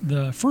of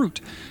the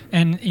fruit,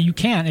 and you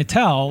can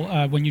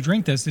tell when you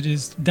drink this. It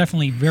is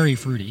definitely very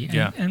fruity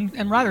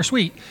and rather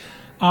sweet.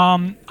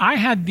 I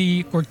had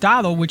the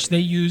cortado, which they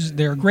use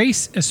their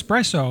Grace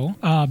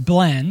Espresso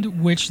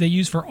blend, which they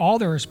use for all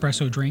their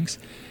espresso drinks.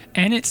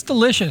 And it's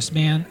delicious,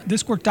 man.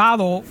 This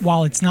cortado,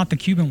 while it's not the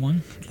Cuban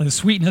one, the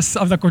sweetness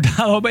of the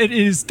cortado, but it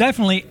is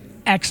definitely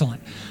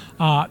excellent.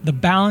 The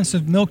balance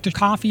of milk to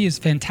coffee is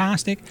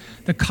fantastic.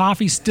 The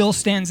coffee still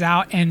stands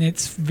out, and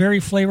it's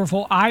very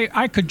flavorful.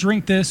 I could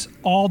drink this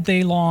all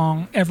day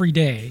long, every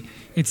day.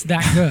 It's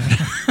that good.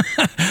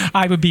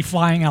 I would be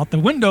flying out the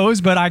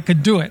windows, but I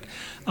could do it.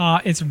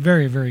 It's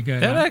very, very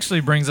good. That actually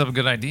brings up a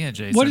good idea,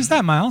 Jason. What is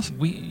that, Miles?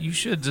 You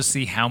should just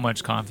see how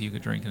much coffee you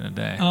could drink in a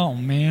day. Oh,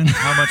 man.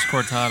 How much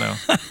cortado?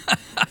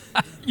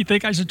 You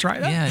think I should try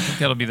that? Yeah, I think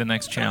that'll be the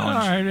next challenge.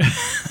 All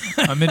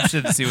right. I'm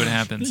interested to see what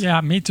happens. Yeah,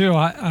 me too.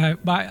 I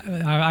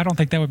don't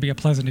think that would be a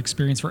pleasant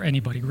experience for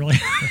anybody, really.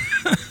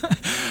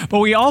 But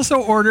we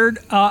also ordered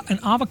an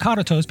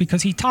avocado toast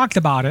because he talked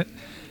about it,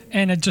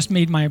 and it just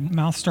made my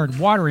mouth start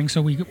watering,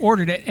 so we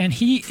ordered it, and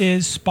he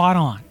is spot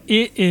on.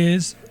 It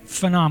is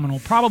phenomenal.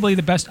 Probably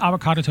the best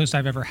avocado toast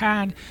I've ever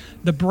had.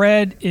 The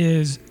bread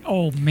is,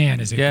 oh man,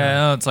 is it good.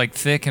 No, it's like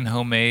thick and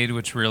homemade,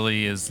 which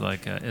really is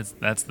like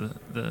that's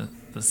the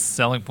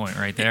selling point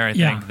right there. I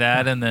think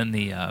that, and then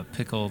the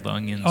pickled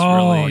onions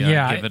really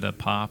give it a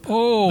pop.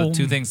 Oh, the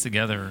two things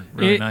together are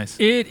really nice.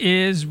 It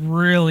is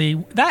really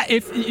that.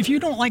 If you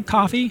don't like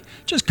coffee,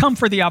 just come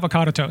for the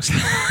avocado toast.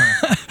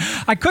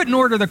 I couldn't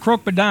order the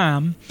croque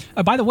madame.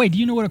 By the way, do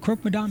you know what a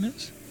croque madame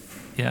is?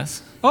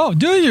 Yes. Oh,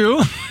 do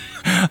you?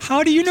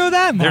 How do you know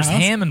that, Miles? There's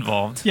ham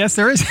involved. Yes,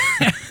 there is.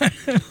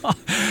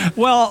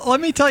 Well,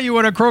 let me tell you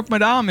what a croque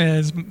madame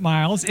is,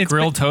 Miles. It's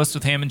grilled toast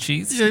with ham and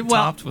cheese,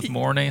 topped with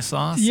Mornay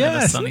sauce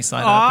and a sunny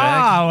side up egg.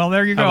 Ah, well,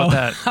 there you go. How about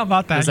that? How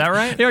about that? Is that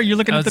right? Yeah, you're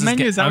looking at the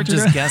menu. Is that I'm what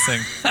you're just doing?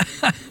 guessing.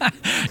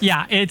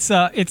 Yeah,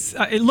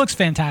 it looks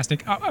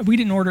fantastic. We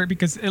didn't order it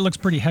because it looks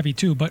pretty heavy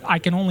too, but I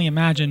can only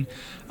imagine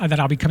that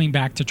I'll be coming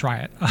back to try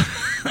it.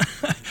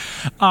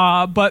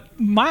 But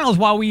Miles,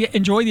 while we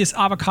enjoy this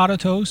avocado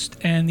toast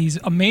and these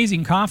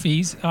amazing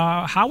coffees,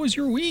 how was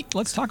your week?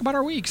 Let's talk about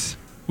our weeks.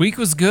 Week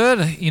was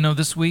good. You know,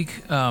 this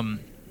week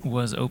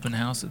was open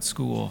house at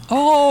school.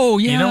 Oh,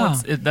 yeah. You know,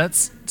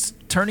 that's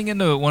turning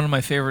into one of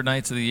my favorite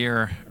nights of the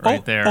year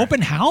right there.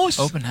 Open house?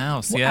 Open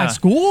house, yeah. At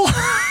school?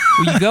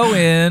 Well, you go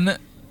in,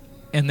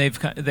 and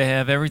they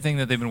have everything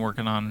that they've been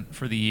working on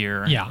for the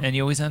year. Yeah. And I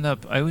always end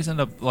up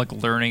like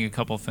learning a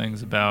couple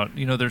things about,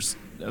 there's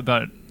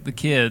about the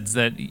kids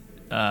that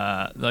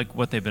like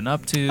what they've been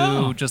up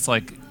to, just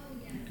like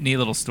neat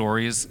little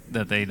stories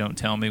that they don't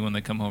tell me when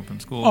they come home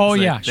from school. Oh,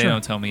 They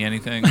don't tell me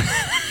anything.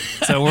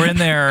 So we're in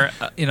there,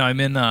 I'm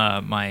in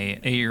my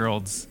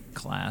 8-year-old's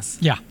class.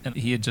 Yeah. And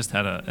he had just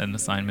had an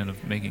assignment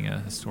of making a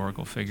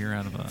historical figure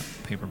out of a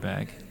paper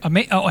bag.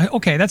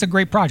 Okay, that's a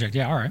great project.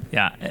 Yeah, all right.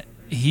 Yeah.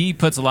 He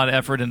puts a lot of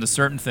effort into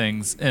certain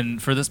things,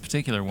 and for this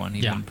particular one,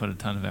 he didn't put a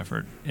ton of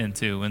effort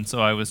into, and so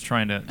I was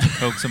trying to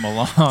coax him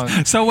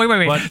along. So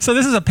wait. So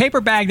this is a paper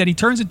bag that he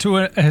turns into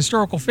a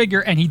historical figure,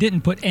 and he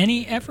didn't put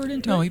any effort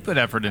into it? No, he put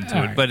effort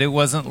into it, but it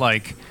wasn't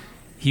like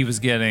he was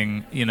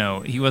getting,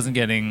 he wasn't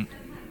getting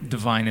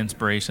divine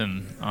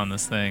inspiration on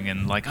this thing,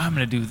 and like, I'm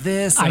going to do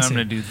this, and I'm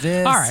going to do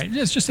this. All right.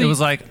 It was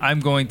like,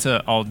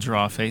 I'll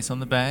draw a face on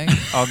the bag.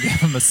 I'll give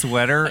him a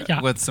sweater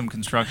with some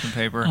construction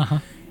paper. Uh-huh.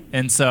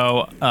 And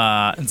so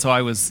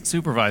I was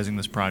supervising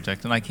this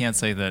project, and I can't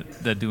say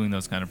that doing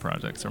those kind of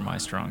projects are my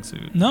strong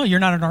suit. No, you're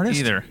not an artist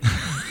either.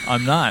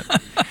 I'm not.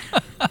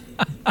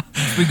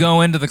 We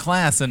go into the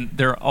class, and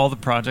all the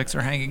projects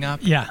are hanging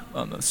up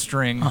on the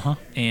string,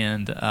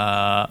 and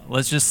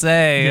let's just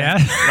say,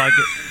 like,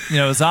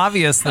 it was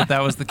obvious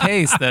that was the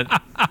case.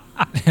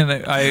 And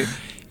I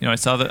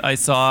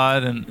saw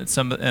it, and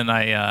some of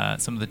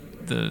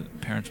the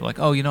parents were like,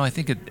 oh, I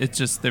think it's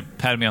just, they're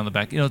patting me on the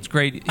back. It's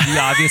great. He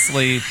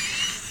obviously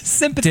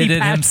sympathy did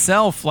it pat.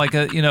 himself. Like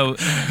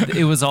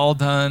it was all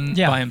done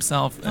by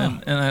himself.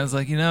 And I was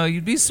like,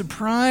 you'd be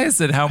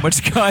surprised at how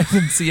much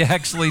guidance he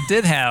actually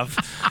did have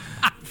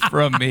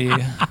from me.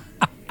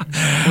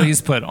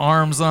 Please put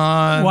arms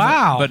on.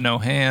 Wow. But no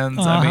hands.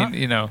 I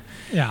mean,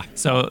 Yeah.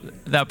 So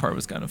that part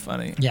was kind of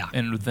funny. Yeah.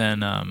 And then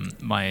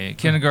my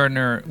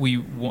kindergartner,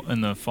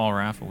 in the fall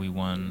raffle, we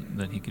won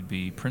that he could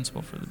be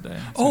principal for the day.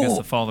 So he gets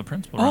to follow the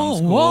principal around the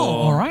school. Whoa,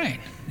 all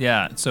right.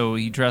 Yeah. So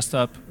he dressed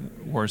up,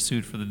 wore a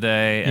suit for the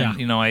day.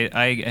 And,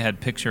 I had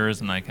pictures,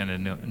 and I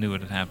kind of knew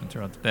what had happened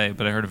throughout the day.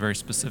 But I heard a very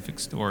specific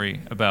story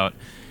about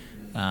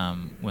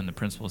when the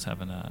principal was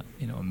having a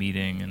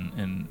meeting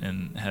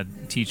and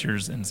had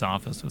teachers in his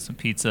office with some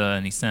pizza,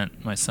 and he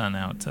sent my son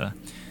out to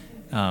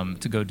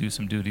go do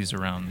some duties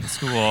around the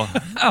school.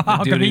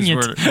 How the duties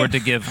convenient. were to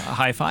give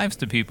high fives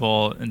to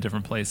people in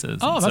different places.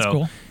 Oh, and that's so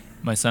cool.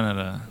 My son had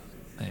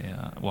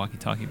a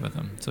walkie-talkie with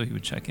him, so he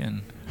would check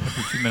in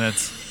every few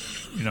minutes.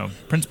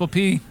 Principal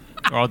P,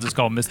 or I'll just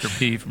call him Mr.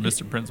 P from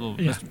Mr. Principal.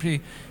 Yeah. Mr.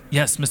 P,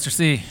 yes, Mr.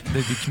 C.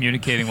 They'd be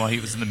communicating while he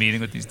was in the meeting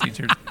with these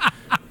teachers.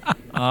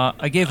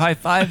 I gave high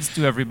fives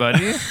to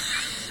everybody.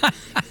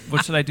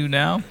 What should I do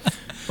now?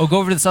 Oh, go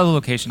over to this other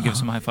location, give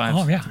some high fives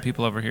to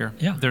people over here.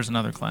 Yeah. There's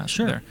another class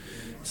Sure. there.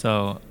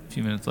 So a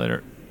few minutes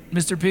later,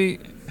 Mr. P.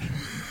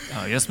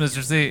 Oh, yes,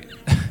 Mr. C.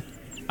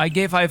 I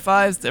gave high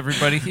fives to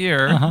everybody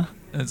here.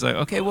 And it's like,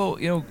 okay, well,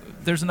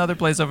 there's another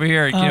place over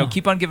here.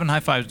 Keep on giving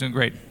high fives, doing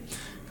great. A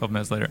couple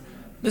minutes later,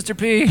 Mr.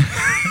 P.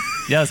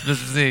 Yes, Mr.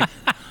 C.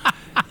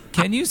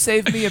 Can you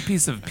save me a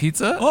piece of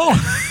pizza? Oh.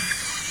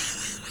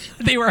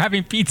 They were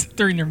having pizza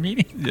during their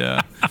meeting.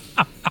 Yeah.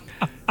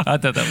 I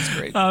thought that was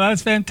great. Oh,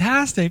 that's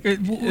fantastic.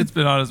 It's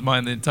been on his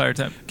mind the entire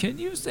time. Can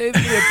you save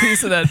me a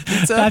piece of that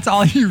pizza? That's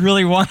all he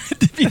really wanted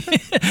to be.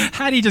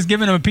 Had he just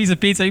given him a piece of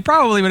pizza, he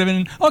probably would have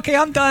been, okay,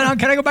 I'm done.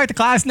 Can I go back to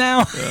class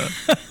now?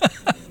 Yeah.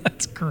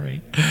 That's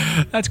great.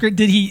 That's great.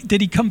 Did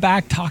he come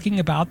back talking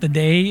about the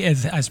day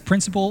as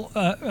principal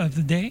of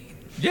the day?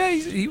 Yeah,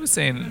 he was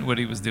saying what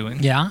he was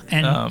doing. Yeah,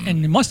 and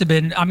it must have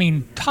been,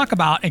 talk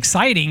about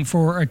exciting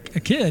for a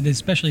kid,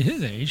 especially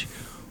his age.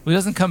 Well, he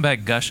doesn't come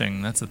back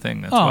gushing. That's the thing.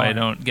 That's why I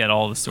don't get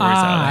all the stories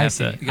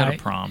out. You got to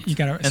prompt.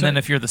 Then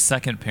if you're the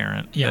second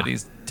parent that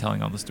he's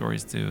telling all the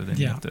stories to, then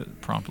you have to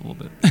prompt a little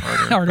bit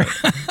harder.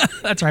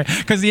 That's right.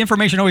 Because the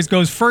information always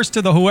goes first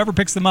to the whoever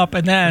picks them up,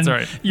 and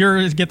then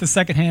you get the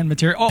secondhand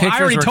material. Oh, pictures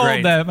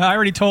I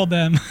already told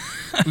them.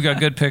 We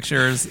got good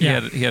pictures. He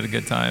had a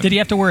good time. Did he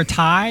have to wear a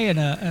tie and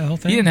a whole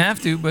thing? He didn't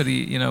have to, but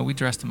we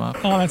dressed him up.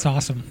 Oh, that's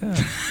awesome.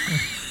 Yeah.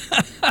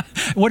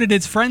 What did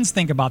his friends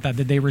think about that?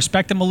 Did they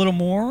respect him a little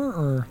more,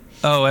 or?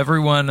 Oh,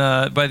 everyone!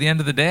 By the end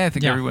of the day, I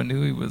think everyone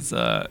knew he was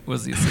the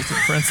assistant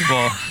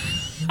principal,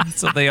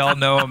 so they all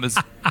know him as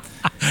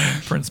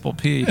Principal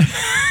P.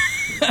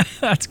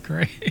 That's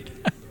great.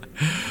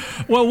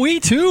 Well, we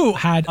too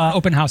had an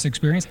open house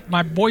experience.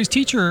 My boy's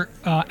teacher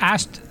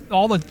asked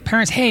all the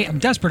parents, "Hey, I'm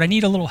desperate. I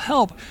need a little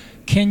help.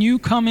 Can you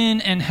come in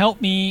and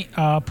help me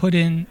put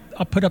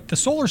up the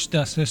solar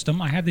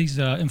system? I have these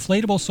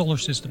inflatable solar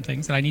system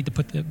things that I need to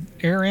put the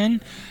air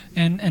in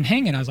and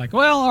hang it." I was like,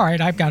 "Well, all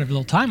right. I've got a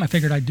little time. I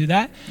figured I'd do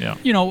that." Yeah.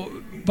 You know.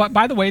 But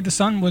by the way, the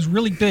sun was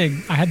really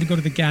big. I had to go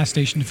to the gas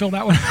station to fill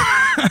that one.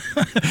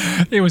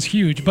 It was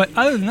huge. But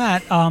other than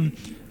that,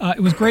 it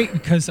was great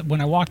because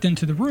when I walked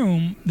into the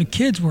room, the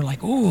kids were like,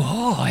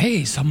 oh,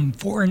 hey, some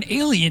foreign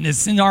alien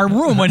is in our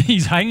room when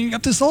he's hanging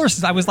up the solar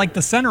system. I was like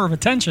the center of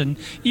attention,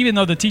 even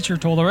though the teacher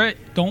told her, hey,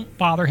 don't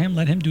bother him,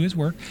 let him do his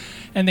work.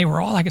 And they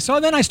were all like, so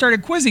then I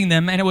started quizzing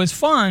them, and it was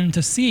fun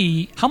to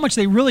see how much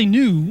they really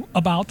knew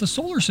about the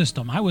solar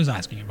system. I was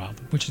asking about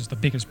which is the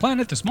biggest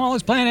planet, the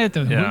smallest planet.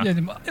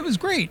 It was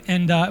great.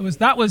 And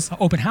that was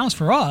open house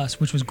for us,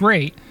 which was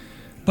great.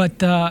 But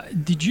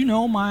did you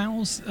know,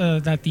 Miles,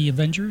 that the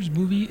Avengers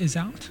movie is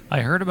out?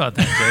 I heard about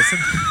that, Jason.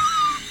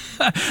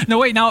 No,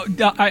 wait. Now,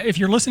 if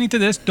you're listening to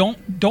this,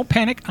 don't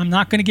panic. I'm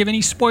not going to give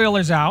any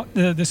spoilers out.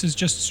 This is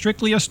just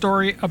strictly a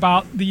story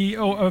about the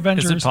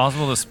Avengers. Is it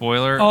possible to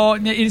spoiler? Oh,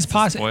 it is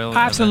possible.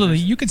 Absolutely.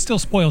 You could still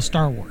spoil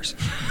Star Wars.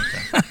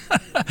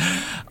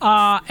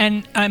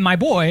 And my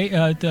boy,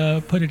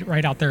 to put it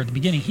right out there at the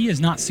beginning, he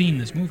has not seen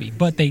this movie,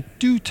 but they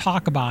do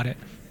talk about it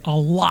a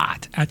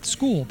lot at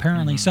school.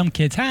 Apparently, some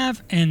kids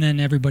have, and then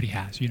everybody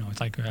has. You know, it's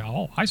like,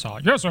 oh, I saw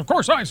it. Yes, of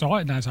course I saw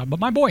it. And I saw it.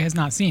 But my boy has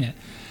not seen it.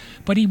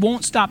 But he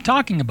won't stop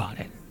talking about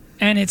it.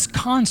 And it's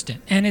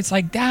constant. And it's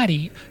like,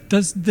 Daddy,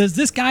 does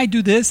this guy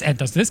do this? And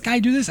does this guy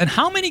do this? And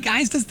how many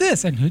guys does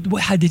this? And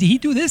how did he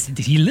do this?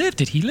 Did he live?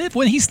 Did he live?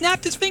 When he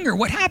snapped his finger,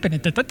 what happened?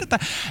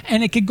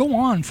 And it could go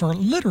on for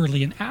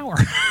literally an hour.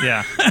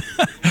 Yeah.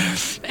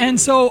 And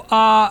so,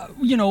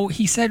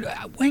 he said,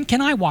 when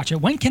can I watch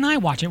it? When can I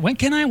watch it? When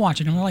can I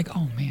watch it? And we're like,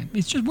 oh, man,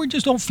 we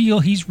just don't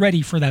feel he's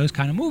ready for those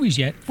kind of movies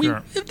yet.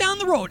 Sure. We down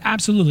the road,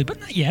 absolutely, but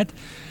not yet.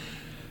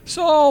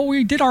 So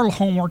we did our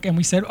homework, and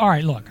we said, all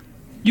right, look,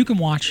 you can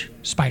watch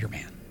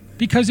Spider-Man.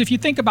 Because if you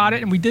think about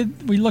it, and we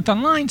looked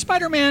online,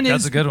 Spider-Man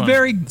is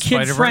very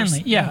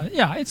kid-friendly.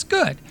 Yeah, it's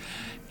good.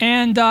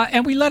 And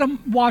we let them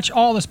watch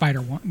all the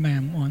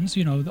Spider-Man ones,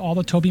 all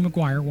the Tobey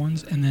Maguire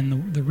ones, and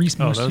then the Reese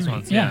Moore series.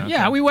 Ones. Yeah,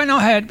 okay. We went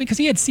ahead because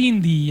he had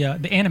seen the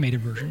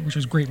animated version, which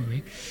was a great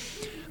movie.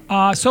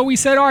 So we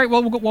said, all right,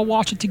 well, we'll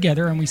watch it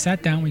together. And we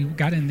sat down, we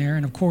got in there.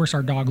 And of course,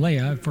 our dog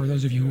Leia, for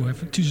those of you who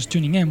have just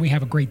tuning in, we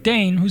have a Great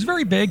Dane who's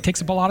very big,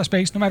 takes up a lot of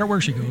space no matter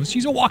where she goes.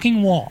 She's a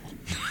walking wall.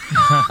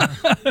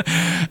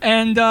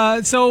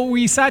 And so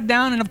we sat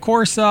down, and of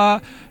course,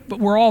 but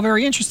we're all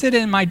very interested.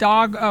 And my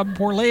dog,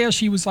 poor Leia,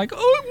 she was like,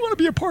 oh, I want to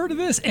be a part of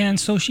this. And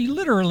so she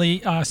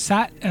literally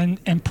sat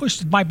and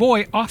pushed my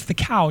boy off the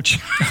couch.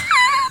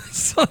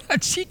 So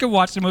that she could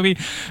watch the movie,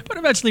 but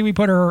eventually we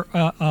put her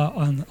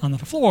on the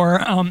floor,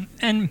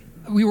 and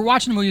we were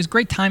watching the movie. It was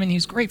great time, and it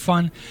was great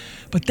fun.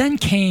 But then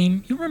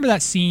came, you remember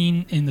that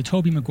scene in the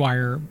Tobey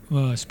Maguire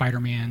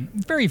Spider-Man,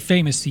 very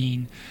famous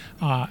scene.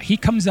 He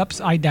comes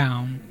upside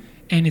down,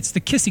 and it's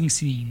the kissing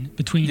scene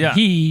between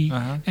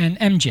and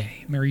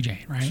MJ, Mary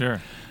Jane, right?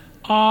 Sure.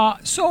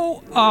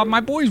 So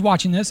my boy's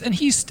watching this, and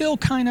he's still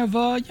kind of,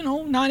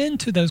 not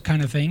into those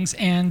kind of things.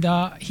 And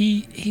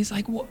he's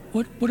like,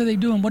 what are they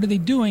doing? What are they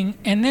doing?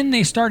 And then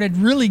they started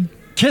really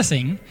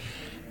kissing,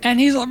 and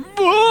he's like,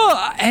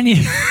 ugh! And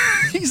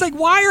he's like,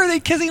 why are they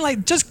kissing?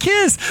 Like, just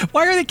kiss.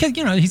 Why are they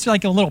kissing? He's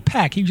like a little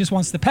peck. He just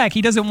wants the peck.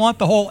 He doesn't want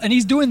the whole. And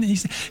he's doing. He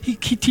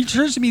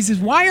turns to me. He says,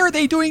 why are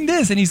they doing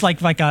this? And he's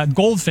like a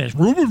goldfish.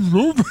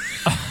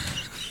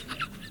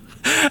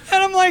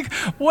 And I'm like,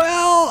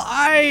 well,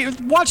 I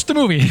watched the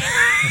movie.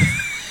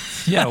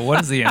 Yeah, what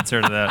is the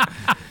answer to that?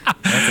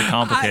 That's a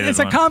complicated one. It's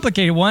a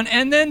complicated one.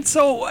 And then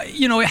so,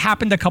 it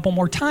happened a couple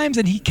more times,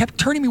 and he kept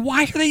turning me,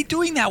 why are they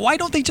doing that? Why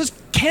don't they just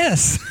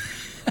kiss?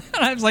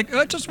 And I was like,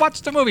 just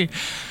watch the movie.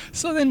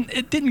 So then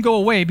it didn't go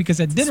away because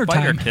at dinner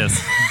time. Spider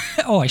kiss.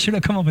 Oh, I should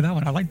have come up with that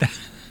one. I like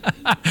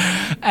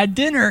that. At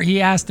dinner,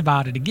 he asked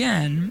about it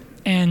again.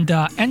 And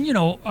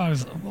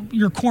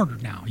you're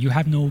cornered now. You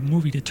have no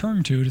movie to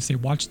turn to say,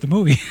 watch the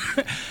movie.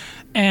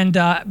 And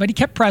but he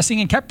kept pressing,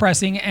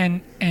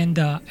 and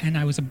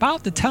I was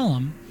about to tell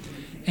him,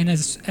 and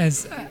as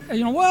and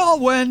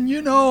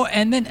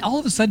then all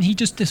of a sudden he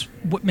just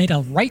made a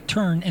right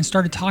turn and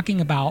started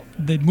talking about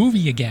the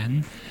movie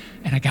again.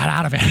 And I got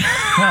out of it.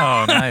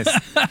 Oh, nice.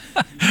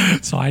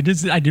 So I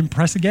didn't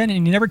press again,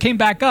 and he never came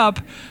back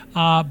up.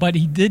 But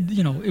he did,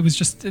 it was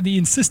just the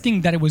insisting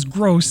that it was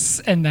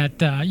gross and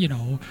that,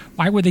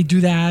 why would they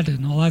do that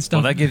and all that stuff.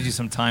 Well, that gives you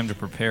some time to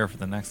prepare for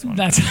the next one.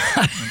 I'm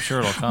sure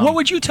it'll come. What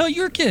would you tell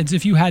your kids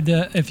if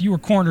you were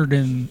cornered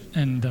and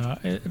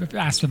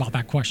asked about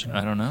that question?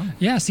 I don't know.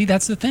 Yeah, see,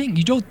 that's the thing.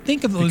 You don't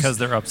think of those. Because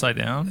they're upside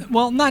down?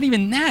 Well, not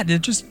even that.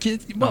 It just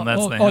kids. Well,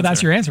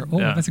 that's your answer. Oh,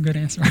 yeah. That's a good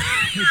answer.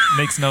 It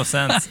makes no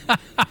sense.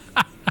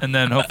 And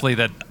then hopefully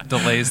that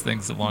delays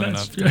things long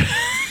enough.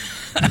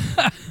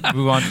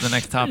 Move on to the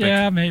next topic.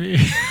 Yeah, maybe.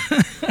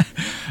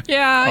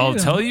 Yeah. I'll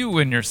tell you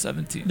when you're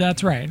 17.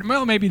 That's right.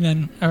 Well, maybe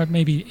then, or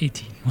maybe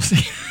 18. We'll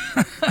see.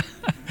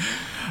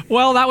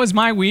 Well, that was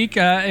my week.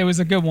 It was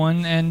a good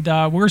one. And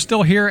we're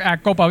still here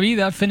at Copa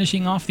Vida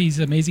finishing off these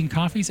amazing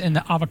coffees and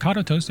the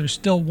avocado toast. There's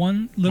still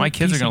one little My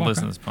kids are going to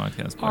listen to this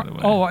podcast, by the way.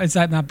 Oh, is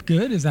that not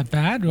good? Is that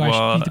bad? Do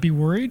I need to be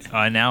worried?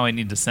 Now I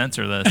need to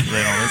censor this so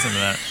they don't listen to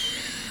that.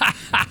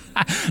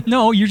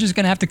 No, you're just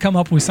going to have to come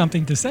up with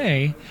something to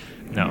say.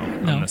 No,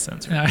 I'm going to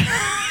censor it.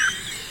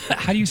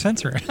 How do you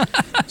censor it?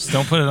 Just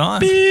don't put it on.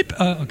 Beep.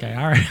 Okay,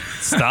 all right.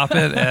 Stop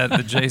it at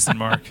the Jason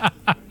mark.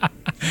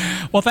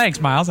 Well,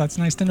 thanks, Miles. That's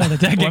nice to know the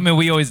technique. Well, I mean,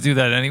 we always do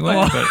that anyway.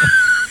 But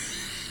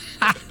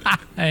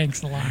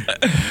thanks a lot.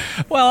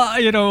 Well,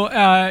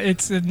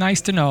 it's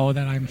nice to know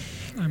that I'm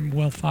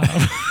well thought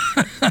of.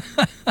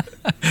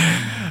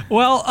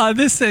 Well,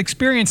 this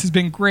experience has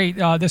been great.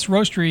 This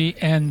roastery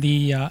and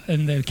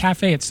the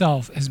cafe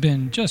itself has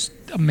been just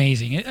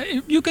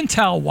amazing. You can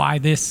tell why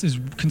this is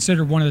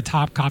considered one of the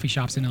top coffee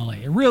shops in LA.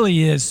 It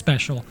really is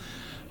special.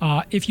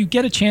 If you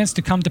get a chance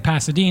to come to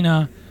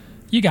Pasadena,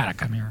 you got to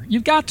come here.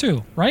 You've got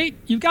to, right?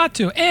 You've got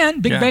to.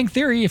 And Big Bang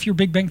Theory, if you're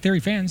Big Bang Theory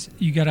fans,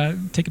 you got to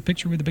take a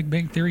picture with the Big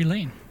Bang Theory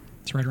lane.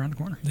 It's right around the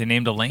corner. They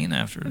named a lane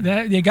after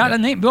it. They got a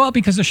name. Well,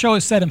 because the show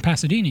is set in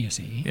Pasadena, you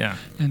see. Yeah.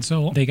 And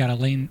so they got a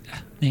lane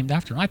named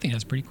after them. I think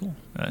that's pretty cool.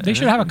 They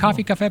should have a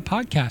Coffee Cafe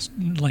podcast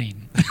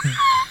lane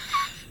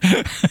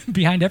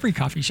behind every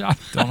coffee shop.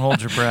 Don't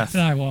hold your breath.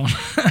 I won't.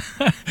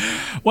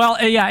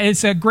 Well, yeah,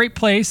 it's a great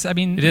place. I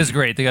mean, it is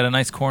great. They got a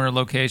nice corner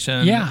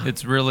location. Yeah.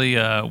 It's really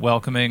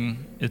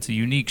welcoming. It's a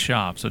unique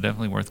shop, so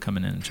definitely worth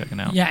coming in and checking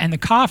out. Yeah, and the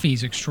coffee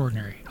is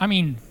extraordinary. I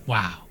mean,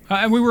 wow.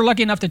 We were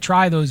lucky enough to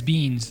try those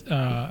beans.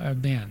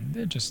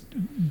 Man,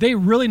 they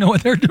really know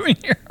what they're doing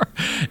here.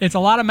 It's a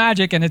lot of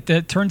magic, and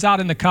it turns out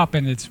in the cup,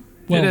 and it's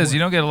it is. You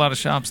don't get a lot of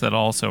shops that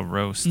also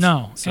roast.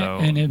 No. So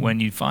when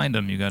you find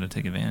them, you got to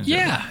take advantage of it.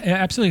 Yeah,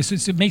 absolutely.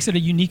 So it makes it a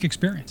unique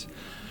experience.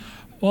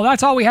 Well,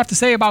 that's all we have to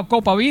say about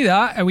Copa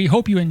Vida, and we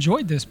hope you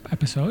enjoyed this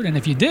episode. And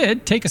if you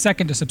did, take a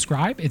second to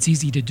subscribe. It's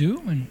easy to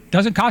do and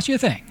doesn't cost you a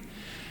thing.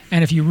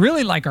 And if you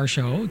really like our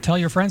show, tell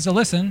your friends to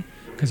listen,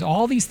 because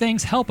all these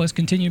things help us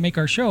continue to make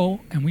our show,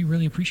 and we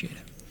really appreciate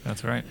it.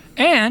 That's right.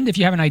 And if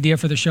you have an idea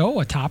for the show,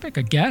 a topic,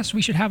 a guest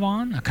we should have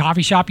on, a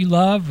coffee shop you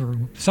love, or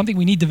something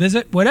we need to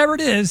visit, whatever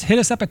it is, hit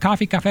us up at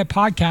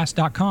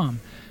coffeecafepodcast.com.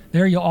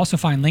 There you'll also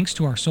find links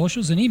to our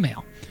socials and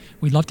email.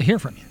 We'd love to hear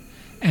from you.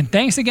 And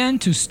thanks again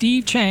to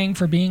Steve Chang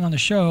for being on the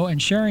show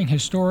and sharing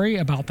his story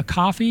about the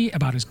coffee,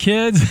 about his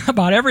kids,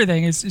 about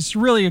everything. It's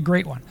really a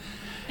great one.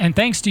 And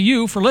thanks to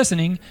you for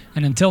listening.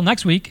 And until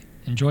next week,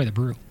 enjoy the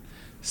brew.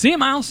 See you,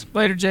 Miles.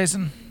 Later,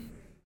 Jason.